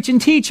to preach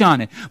and teach on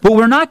it. But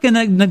we're not going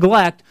to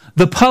neglect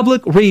the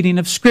public reading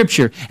of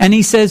Scripture. And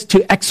he says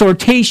to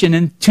exhortation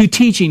and to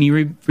teaching. He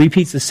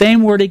repeats the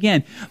same word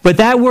again. But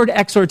that word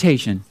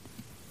exhortation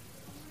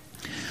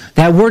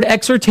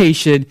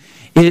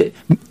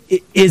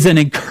is an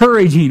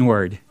encouraging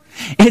word.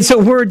 It's a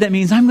word that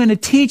means I'm going to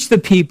teach the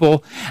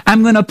people.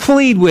 I'm going to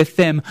plead with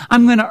them.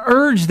 I'm going to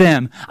urge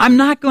them. I'm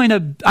not going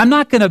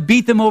to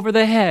beat them over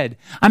the head.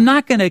 I'm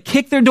not going to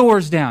kick their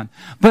doors down.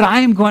 But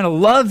I am going to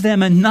love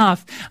them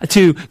enough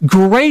to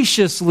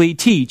graciously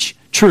teach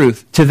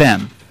truth to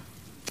them.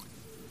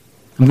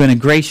 I'm going to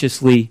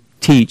graciously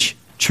teach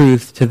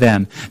truth to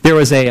them.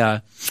 There's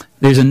another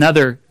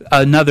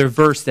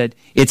verse that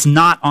it's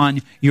not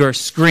on your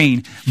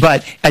screen,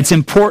 but it's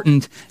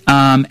important,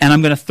 and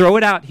I'm going to throw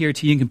it out here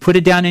to you. You can put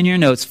it down in your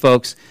notes,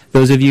 folks,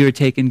 those of you who are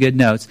taking good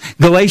notes.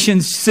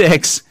 Galatians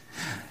 6,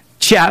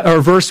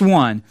 verse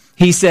 1,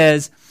 he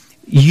says,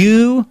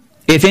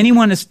 if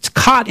anyone is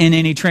caught in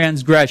any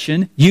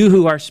transgression, you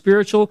who are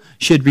spiritual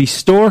should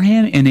restore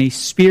him in a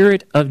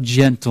spirit of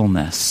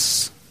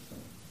gentleness.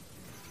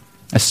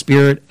 A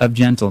spirit of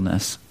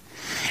gentleness.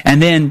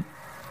 And then,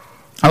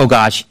 oh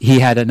gosh,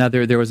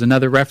 there was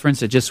another reference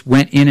that just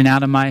went in and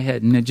out of my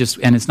head, and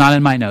it's not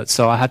in my notes,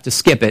 so I'll have to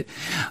skip it.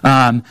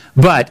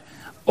 But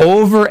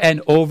over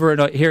and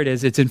over, here it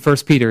is, it's in 1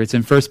 Peter. It's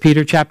in 1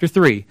 Peter chapter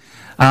 3.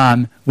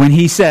 When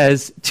he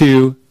says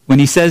to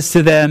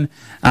them,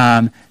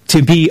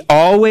 to be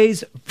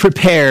always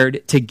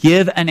prepared to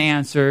give an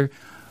answer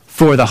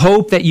for the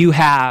hope that you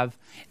have,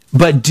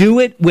 but do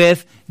it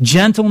with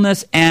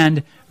gentleness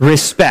and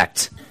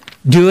respect.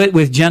 Do it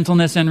with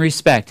gentleness and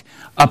respect.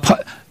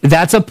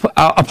 That's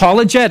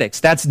apologetics.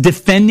 That's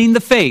defending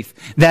the faith.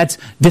 That's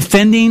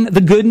defending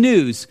the good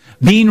news.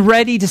 Being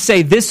ready to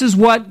say, this is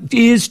what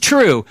is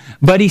true.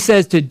 But he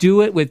says to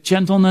do it with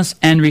gentleness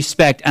and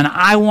respect. And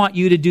I want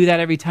you to do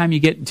that every time you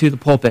get into the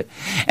pulpit.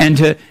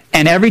 And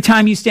every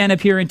time you stand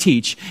up here and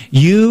teach,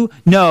 you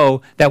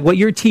know that what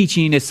you're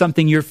teaching is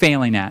something you're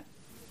failing at.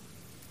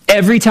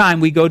 Every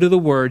time we go to the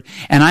Word,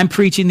 and I'm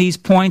preaching these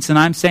points, and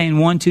I'm saying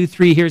 1, 2,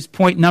 3, here's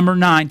point number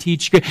 9,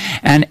 teach,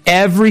 and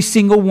every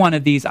single one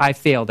of these I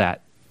failed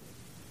at.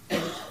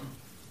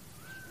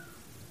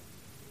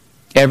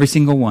 Every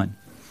single one.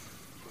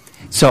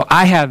 So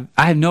I have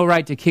no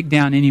right to kick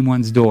down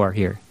anyone's door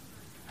here.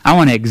 I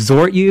want to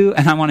exhort you,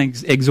 and I want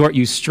to exhort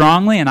you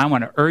strongly, and I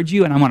want to urge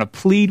you, and I want to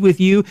plead with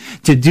you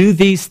to do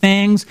these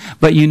things.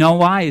 But you know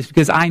why? It's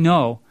because I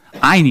know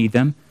I need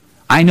them.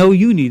 I know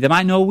you need them.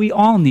 I know we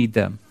all need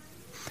them.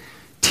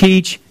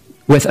 Teach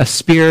with a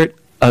spirit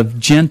of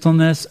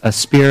gentleness, a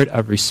spirit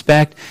of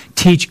respect.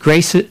 Teach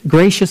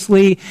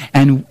graciously,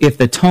 and if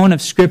the tone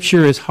of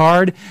Scripture is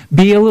hard,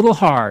 be a little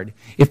hard.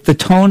 If the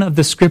tone of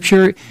the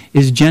Scripture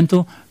is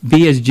gentle,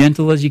 be as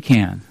gentle as you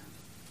can.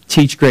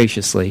 Teach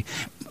graciously.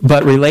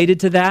 But related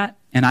to that,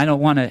 and I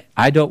don't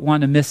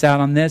want to miss out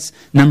on this,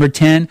 number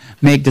 10,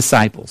 make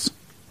disciples.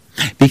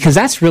 Because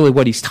that's really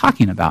what he's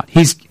talking about.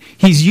 He's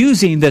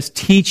using this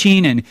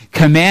teaching and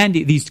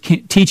commanding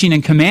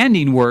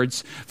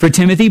words for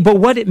Timothy, but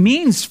what it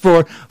means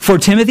for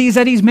Timothy is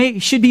that he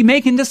should be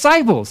making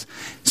disciples.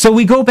 So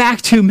we go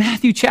back to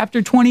Matthew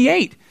chapter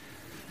 28,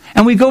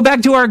 and we go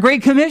back to our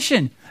Great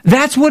Commission.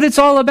 That's what it's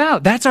all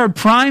about. That's our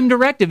prime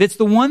directive. It's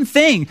the one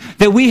thing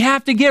that we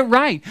have to get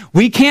right.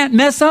 We can't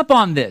mess up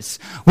on this.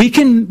 We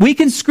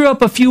can screw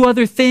up a few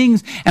other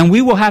things, and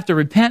we will have to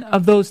repent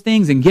of those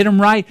things and get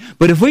them right.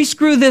 But if we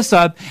screw this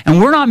up and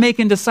we're not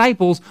making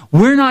disciples,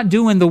 we're not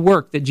doing the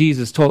work that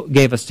Jesus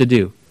gave us to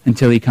do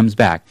until he comes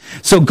back.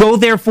 So go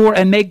therefore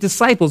and make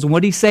disciples. And what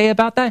did he say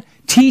about that?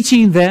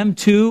 Teaching them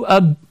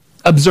to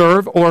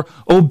observe or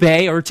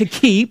obey or to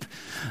keep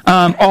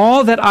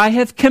all that I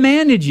have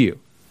commanded you.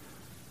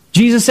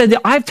 Jesus said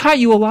that I've taught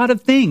you a lot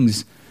of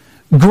things.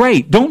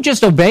 great. Don't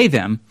just obey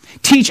them.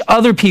 Teach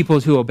other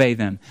people to obey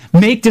them.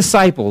 Make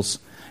disciples.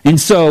 And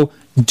so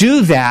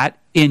do that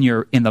in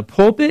the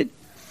pulpit.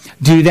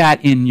 Do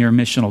that in your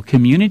missional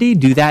community.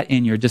 Do that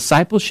in your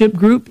discipleship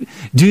group.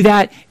 Do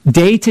that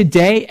day to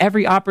day,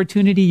 every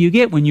opportunity you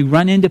get. When you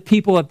run into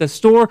people at the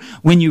store,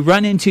 when you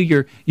run into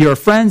your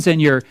friends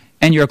and your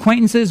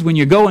acquaintances, when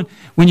you're going,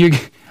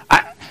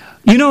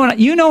 you know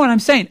what I'm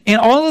saying. In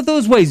all of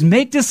those ways,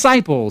 make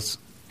disciples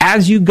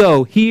as you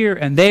go here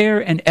and there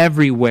and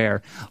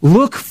everywhere.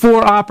 Look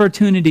for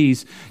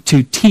opportunities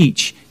to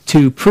teach,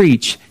 to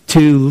preach,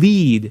 to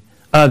lead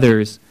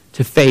others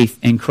to faith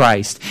in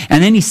Christ.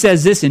 And then he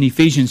says this in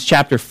Ephesians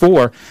chapter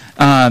 4.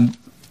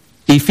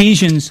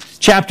 Ephesians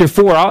chapter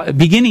 4,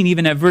 beginning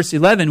even at verse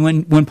 11,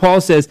 when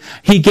Paul says,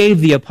 he gave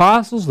the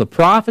apostles, the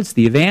prophets,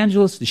 the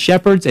evangelists, the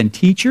shepherds, and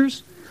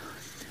teachers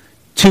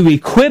to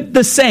equip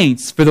the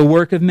saints for the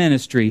work of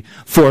ministry,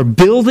 for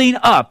building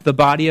up the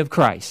body of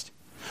Christ.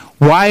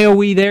 Why are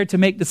we there to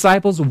make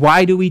disciples?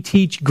 Why do we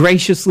teach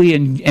graciously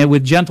and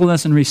with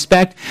gentleness and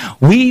respect?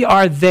 We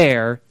are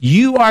there,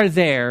 you are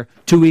there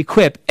to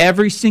equip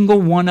every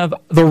single one of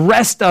the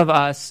rest of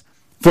us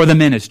for the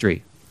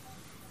ministry.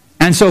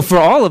 And so for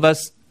all of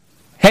us,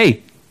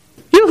 hey,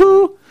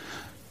 yoo-hoo!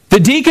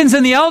 The deacons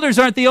and the elders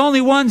aren't the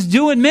only ones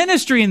doing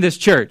ministry in this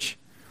church.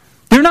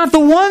 They're not the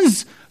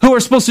ones who are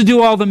supposed to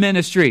do all the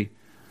ministry.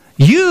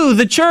 You,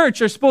 the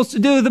church, are supposed to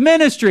do the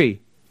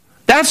ministry.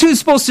 That's who's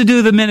supposed to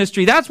do the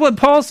ministry. That's what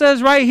Paul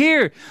says right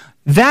here.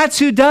 That's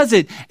who does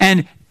it.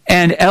 And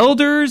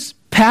elders,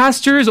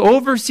 pastors,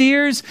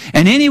 overseers,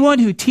 and anyone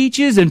who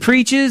teaches and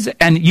preaches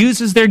and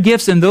uses their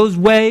gifts in those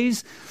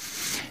ways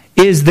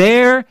is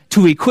there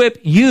to equip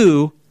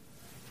you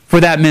for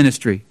that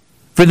ministry.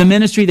 For the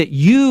ministry that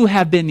you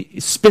have been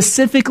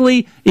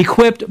specifically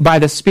equipped by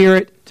the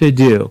Spirit to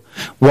do.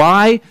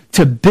 Why?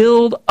 To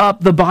build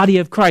up the body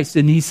of Christ.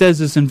 And he says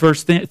this in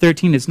verse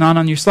 13, it's not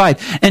on your slide.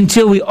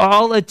 Until we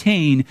all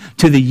attain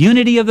to the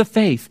unity of the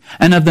faith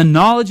and of the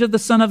knowledge of the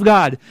Son of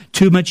God,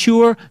 to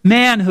mature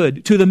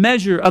manhood, to the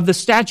measure of the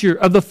stature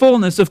of the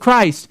fullness of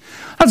Christ.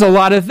 That's a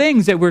lot of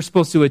things that we're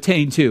supposed to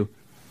attain to.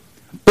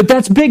 But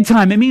that's big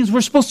time. It means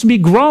we're supposed to be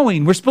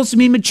growing. We're supposed to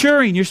be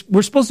maturing.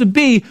 We're supposed to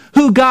be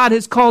who God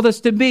has called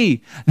us to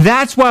be.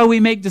 That's why we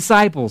make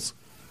disciples.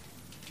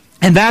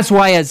 And that's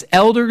why as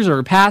elders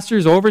or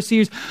pastors,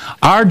 overseers,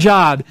 our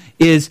job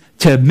is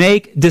to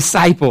make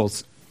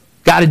disciples.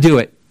 Got to do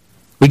it.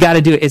 We got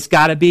to do it. It's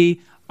got to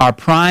be our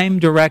prime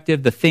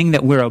directive, the thing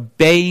that we're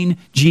obeying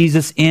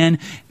Jesus in,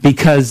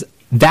 because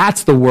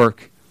that's the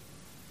work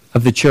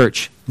of the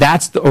church.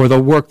 That's the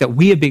work that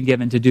we have been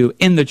given to do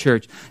in the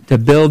church, to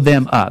build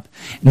them up.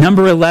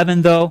 Number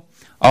 11, though,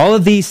 all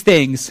of these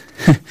things,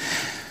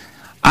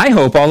 I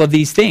hope all of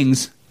these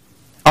things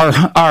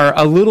are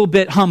a little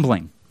bit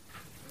humbling.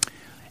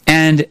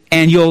 And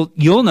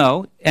you'll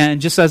know, and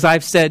just as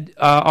I've said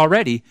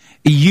already,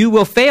 you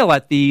will fail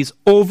at these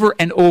over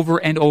and over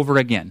and over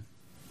again.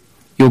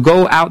 You'll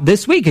go out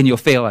this week and you'll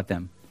fail at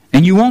them.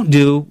 And you won't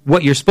do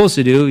what you're supposed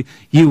to do.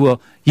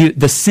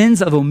 The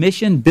sins of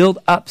omission build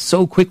up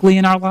so quickly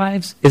in our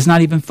lives, it's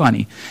not even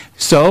funny.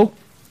 So,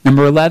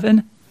 number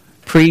 11,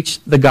 preach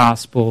the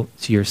gospel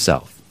to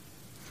yourself.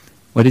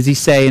 What does he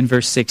say in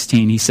verse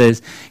 16? He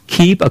says,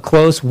 keep a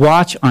close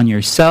watch on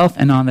yourself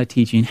and on the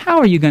teaching. How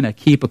are you going to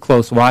keep a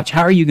close watch?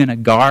 How are you going to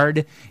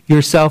guard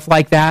yourself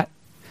like that?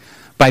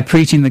 By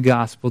preaching the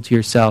gospel to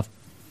yourself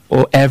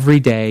every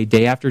day,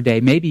 day after day,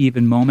 maybe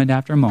even moment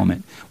after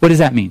moment. What does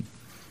that mean?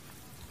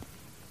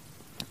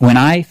 When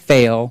I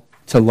fail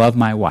to love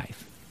my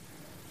wife,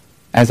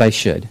 as I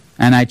should,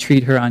 and I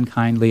treat her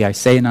unkindly, I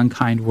say an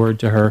unkind word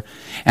to her,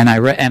 and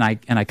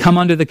I come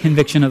under the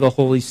conviction of the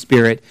Holy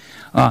Spirit,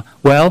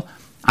 well,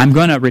 I'm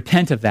going to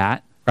repent of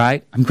that,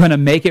 right? I'm going to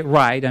make it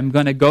right. I'm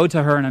going to go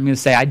to her and I'm going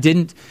to say, I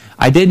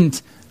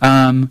didn't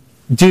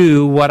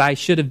do what I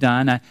should have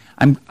done.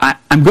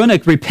 I'm going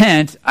to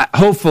repent,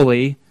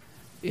 hopefully,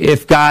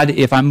 if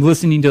I'm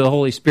listening to the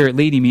Holy Spirit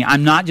leading me.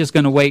 I'm not just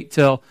going to wait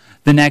till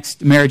the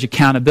next marriage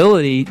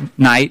accountability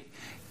night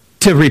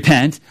to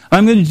repent.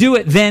 I'm going to do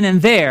it then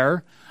and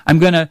there. I'm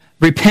going to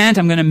repent.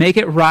 I'm going to make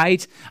it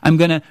right. I'm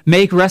going to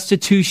make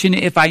restitution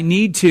if I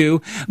need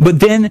to.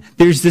 But then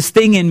there's this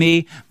thing in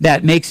me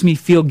that makes me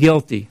feel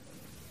guilty.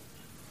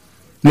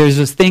 There's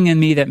this thing in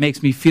me that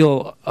makes me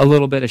feel a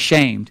little bit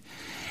ashamed.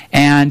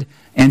 And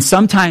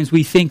sometimes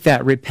we think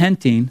that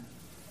repenting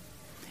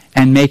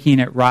and making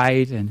it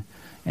right, and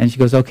she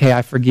goes, okay,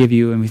 I forgive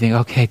you. And we think,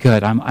 okay,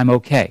 good, I'm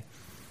okay.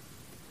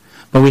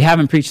 But we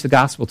haven't preached the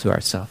gospel to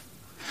ourselves.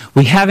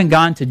 We haven't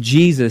gone to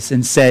Jesus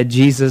and said,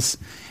 Jesus,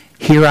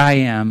 here I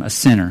am, a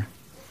sinner.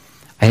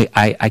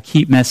 I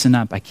keep messing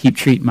up. I keep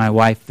treating my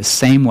wife the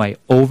same way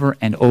over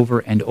and over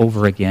and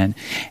over again.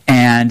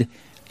 And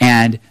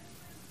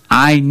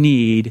I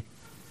need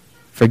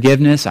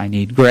forgiveness. I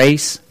need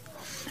grace.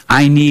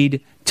 I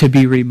need to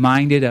be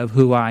reminded of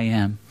who I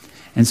am.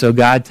 And so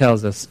God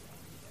tells us,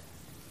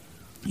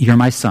 you're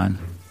my son.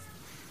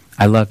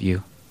 I love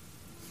you.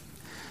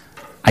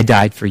 I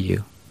died for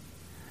you.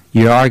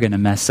 You are going to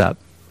mess up.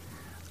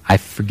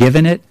 I've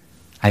forgiven it.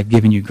 I've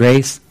given you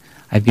grace.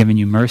 I've given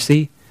you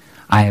mercy.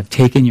 I have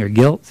taken your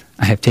guilt.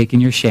 I have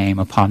taken your shame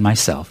upon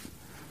myself.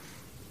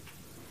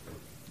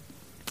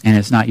 And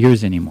it's not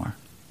yours anymore.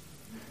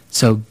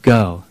 So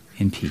go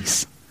in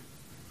peace.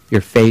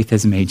 Your faith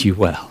has made you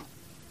well.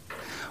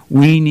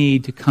 We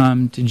need to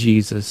come to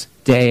Jesus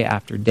day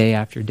after day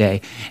after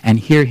day and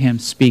hear him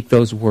speak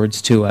those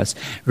words to us.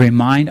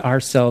 Remind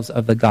ourselves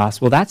of the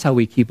gospel. That's how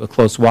we keep a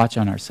close watch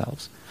on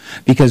ourselves.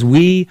 Because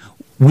we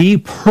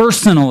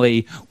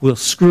personally will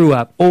screw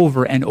up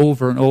over and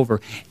over and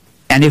over.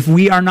 And if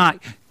we are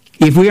not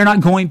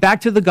going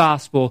back to the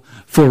gospel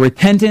for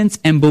repentance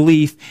and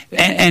belief,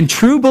 and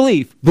true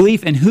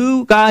belief in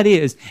who God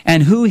is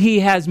and who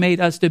he has made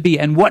us to be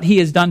and what he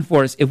has done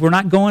for us, if we're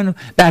not going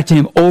back to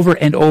him over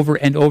and over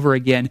and over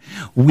again,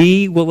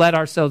 we will let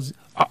ourselves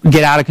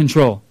get out of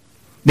control.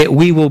 That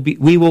we will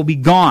be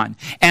gone.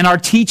 And our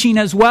teaching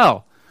as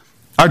well.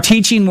 Our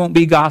teaching won't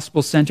be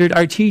gospel-centered.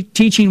 Our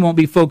teaching won't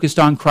be focused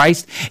on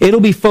Christ.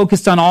 It'll be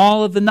focused on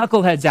all of the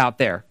knuckleheads out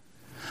there.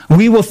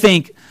 We will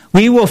think,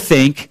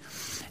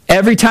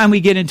 every time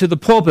we get into the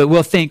pulpit,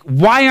 we'll think,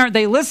 why aren't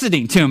they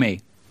listening to me?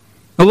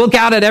 We'll look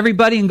out at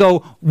everybody and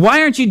go,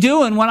 why aren't you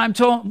doing what I'm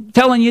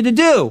telling you to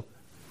do?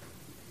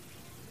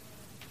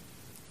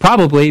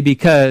 Probably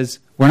because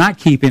we're not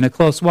keeping a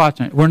close watch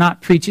on it. We're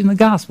not preaching the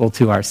gospel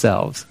to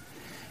ourselves.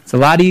 It's a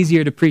lot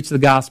easier to preach the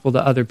gospel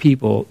to other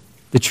people,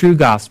 the true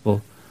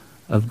gospel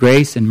of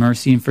grace and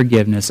mercy and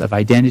forgiveness, of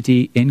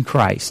identity in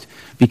Christ,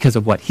 because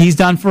of what he's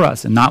done for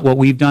us and not what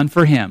we've done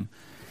for him,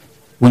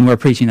 when we're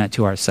preaching that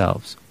to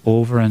ourselves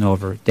over and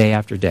over, day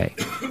after day.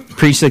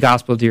 Preach the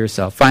gospel to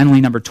yourself.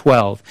 Finally, number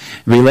 12.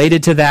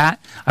 Related to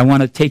that, I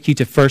want to take you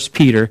to 1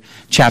 Peter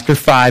chapter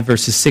 5,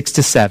 verses 6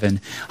 to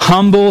 7.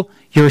 Humble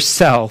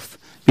yourself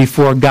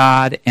before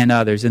God and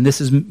others. And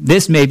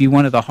this may be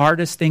one of the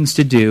hardest things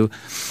to do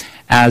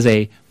as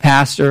a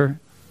pastor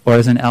or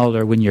as an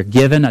elder, when you're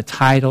given a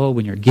title,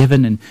 when you're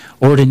given an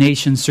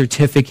ordination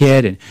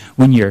certificate, and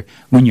when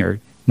your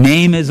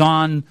name is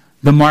on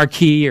the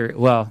marquee,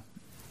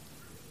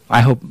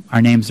 I hope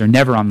our names are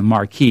never on the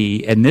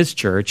marquee in this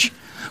church,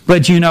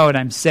 but you know what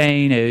I'm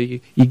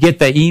saying. You get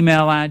the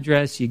email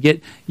address, you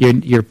get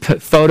your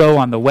photo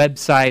on the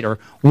website or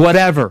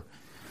whatever,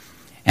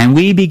 and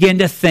we begin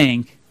to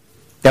think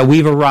that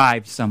we've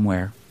arrived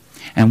somewhere.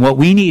 And what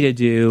we need to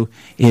do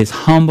is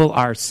humble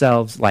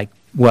ourselves, like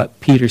what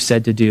Peter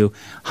said to do.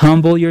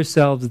 Humble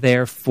yourselves,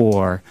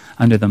 therefore,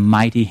 under the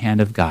mighty hand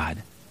of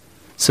God,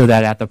 so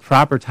that at the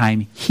proper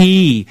time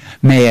he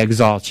may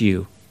exalt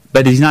you.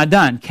 But he's not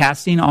done.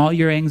 Casting all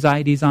your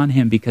anxieties on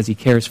him because he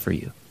cares for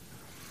you.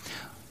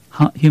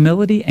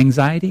 Humility,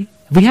 anxiety.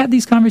 Have we had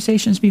these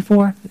conversations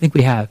before? I think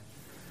we have.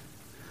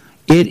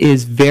 It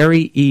is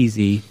very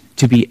easy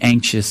to be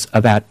anxious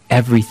about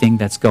everything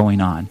that's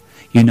going on.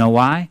 You know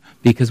why?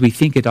 Because we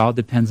think it all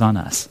depends on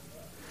us.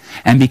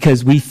 And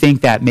because we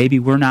think that maybe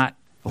we're not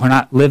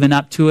living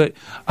up to it.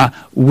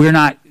 We're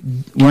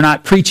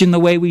not preaching the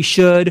way we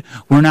should.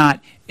 We're not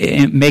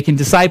making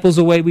disciples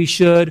the way we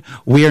should.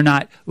 We're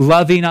not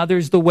loving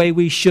others the way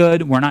we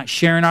should. We're not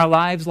sharing our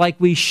lives like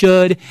we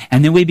should.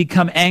 And then we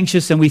become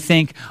anxious and we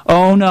think,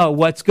 oh no,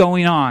 what's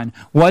going on?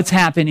 What's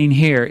happening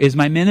here? Is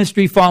my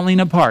ministry falling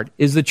apart?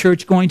 Is the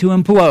church going to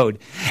implode?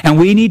 And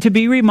we need to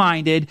be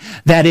reminded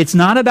that it's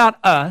not about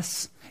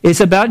us. It's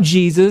about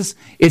Jesus.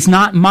 It's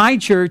not my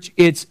church.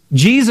 It's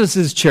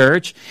Jesus'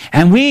 church.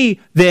 And we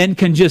then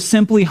can just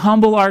simply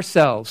humble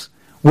ourselves.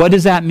 What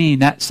does that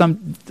mean?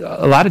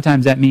 A lot of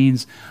times that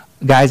means,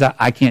 guys,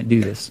 I can't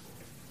do this.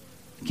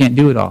 I can't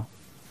do it all.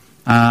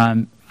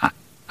 I'm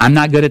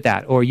not good at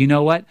that. Or you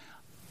know what?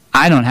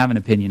 I don't have an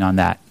opinion on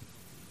that.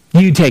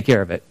 You take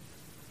care of it.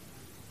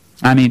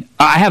 I mean,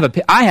 I have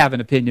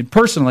an opinion.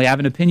 Personally, I have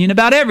an opinion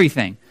about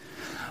everything.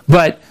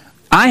 But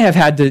I have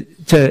had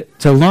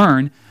to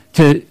learn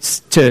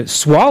to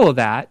swallow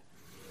that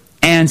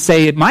and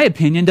say my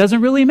opinion doesn't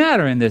really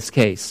matter in this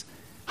case.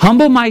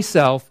 Humble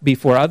myself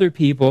before other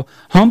people.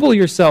 Humble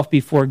yourself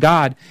before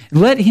God.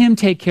 Let him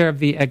take care of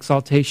the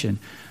exaltation.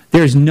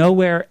 There's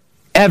nowhere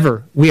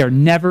ever, we are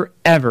never,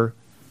 ever,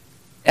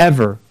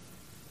 ever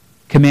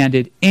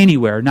commanded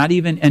anywhere, not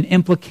even an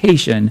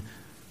implication,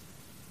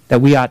 that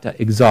we ought to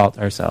exalt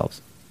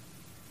ourselves.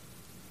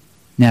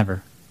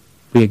 Never.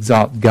 We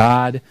exalt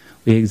God.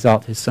 We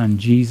exalt his son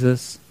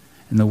Jesus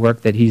and the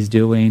work that he's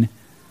doing.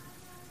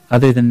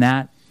 Other than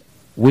that,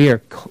 we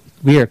are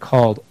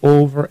called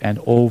over and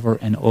over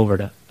and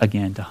over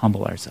again to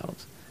humble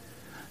ourselves.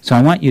 So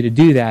I want you to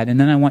do that, and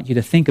then I want you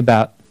to think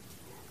about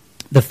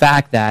the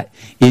fact that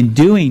in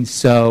doing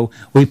so,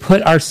 we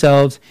put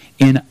ourselves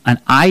in an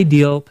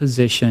ideal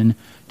position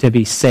to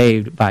be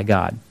saved by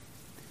God.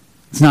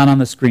 It's not on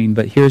the screen,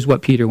 but here's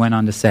what Peter went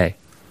on to say.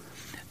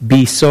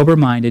 Be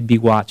sober-minded, be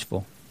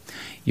watchful.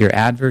 Your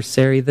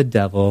adversary, the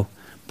devil,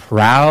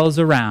 prowls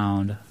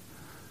around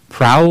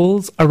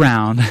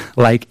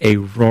like a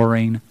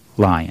roaring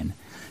lion,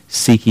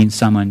 seeking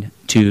someone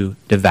to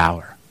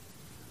devour.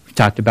 We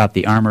talked about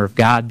the armor of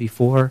God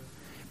before.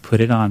 Put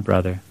it on,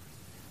 brother.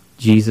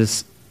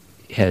 Jesus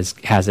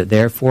has it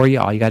there for you.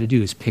 All you got to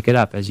do is pick it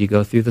up as you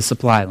go through the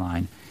supply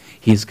line.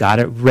 He's got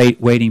it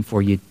waiting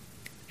for you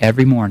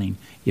every morning.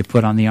 You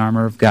put on the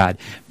armor of God.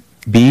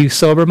 Be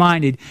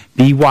sober-minded.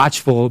 Be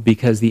watchful,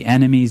 because the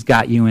enemy's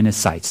got you in his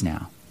sights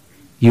now.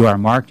 You are a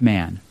marked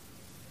man.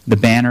 The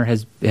banner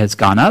has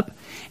gone up,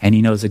 and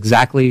he knows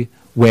exactly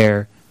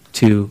where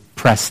to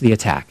press the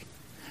attack.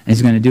 And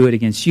he's going to do it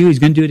against you. He's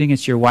going to do it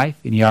against your wife,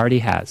 and he already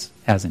has,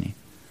 hasn't he?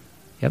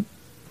 Yep.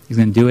 He's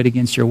going to do it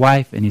against your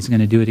wife, and he's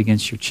going to do it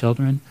against your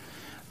children.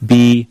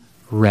 Be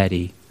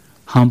ready.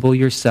 Humble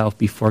yourself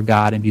before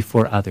God and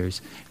before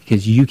others,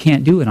 because you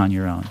can't do it on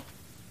your own.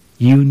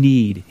 You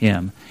need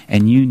him,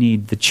 and you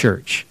need the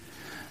church.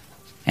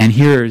 And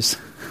here is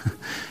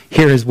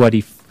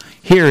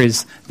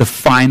the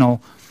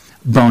final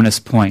bonus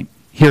point.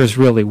 Here's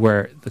really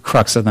where the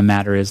crux of the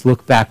matter is.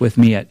 Look back with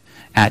me at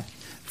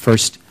 1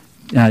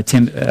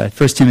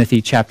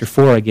 Timothy chapter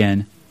 4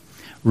 again.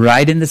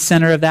 Right in the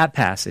center of that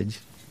passage,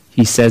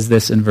 he says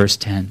this in verse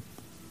 10.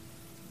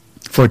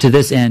 For to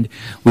this end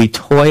we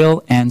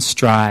toil and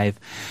strive,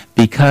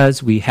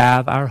 because we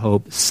have our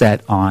hope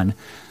set on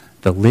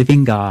the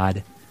living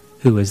God,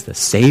 who is the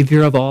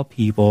Savior of all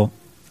people,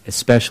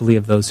 especially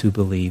of those who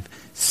believe.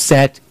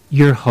 Set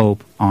your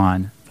hope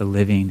on the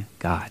living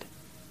God.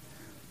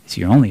 It's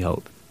your only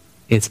hope.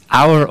 It's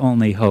our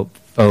only hope,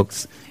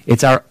 folks.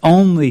 It's our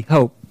only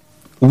hope.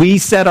 We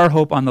set our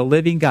hope on the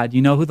living God.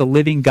 You know who the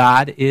living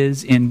God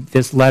is in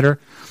this letter?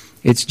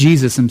 It's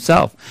Jesus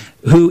himself,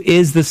 who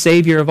is the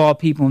Savior of all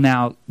people.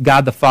 Now,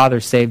 God the Father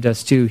saved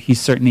us too. He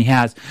certainly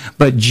has.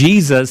 But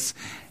Jesus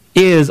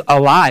is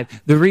alive.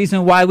 The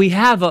reason why we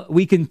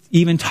can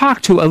even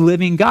talk to a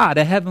living God,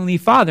 a heavenly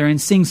Father,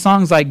 and sing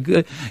songs like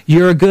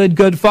 "You're a good,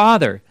 good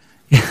Father."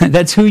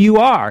 That's who you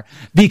are.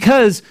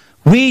 Because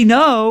we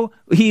know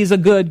he's a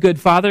good, good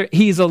Father.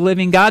 He's a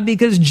living God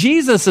because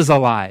Jesus is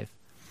alive.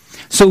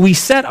 So we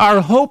set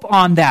our hope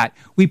on that.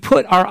 We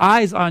put our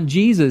eyes on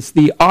Jesus,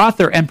 the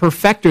author and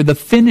perfecter, the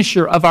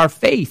finisher of our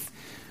faith.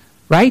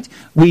 Right?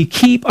 We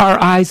keep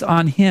our eyes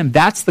on him.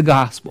 That's the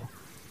gospel.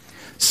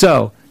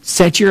 So,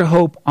 set your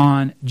hope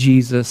on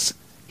Jesus.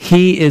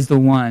 He is the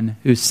one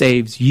who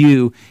saves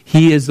you.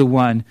 He is the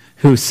one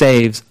who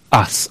saves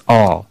us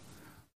all.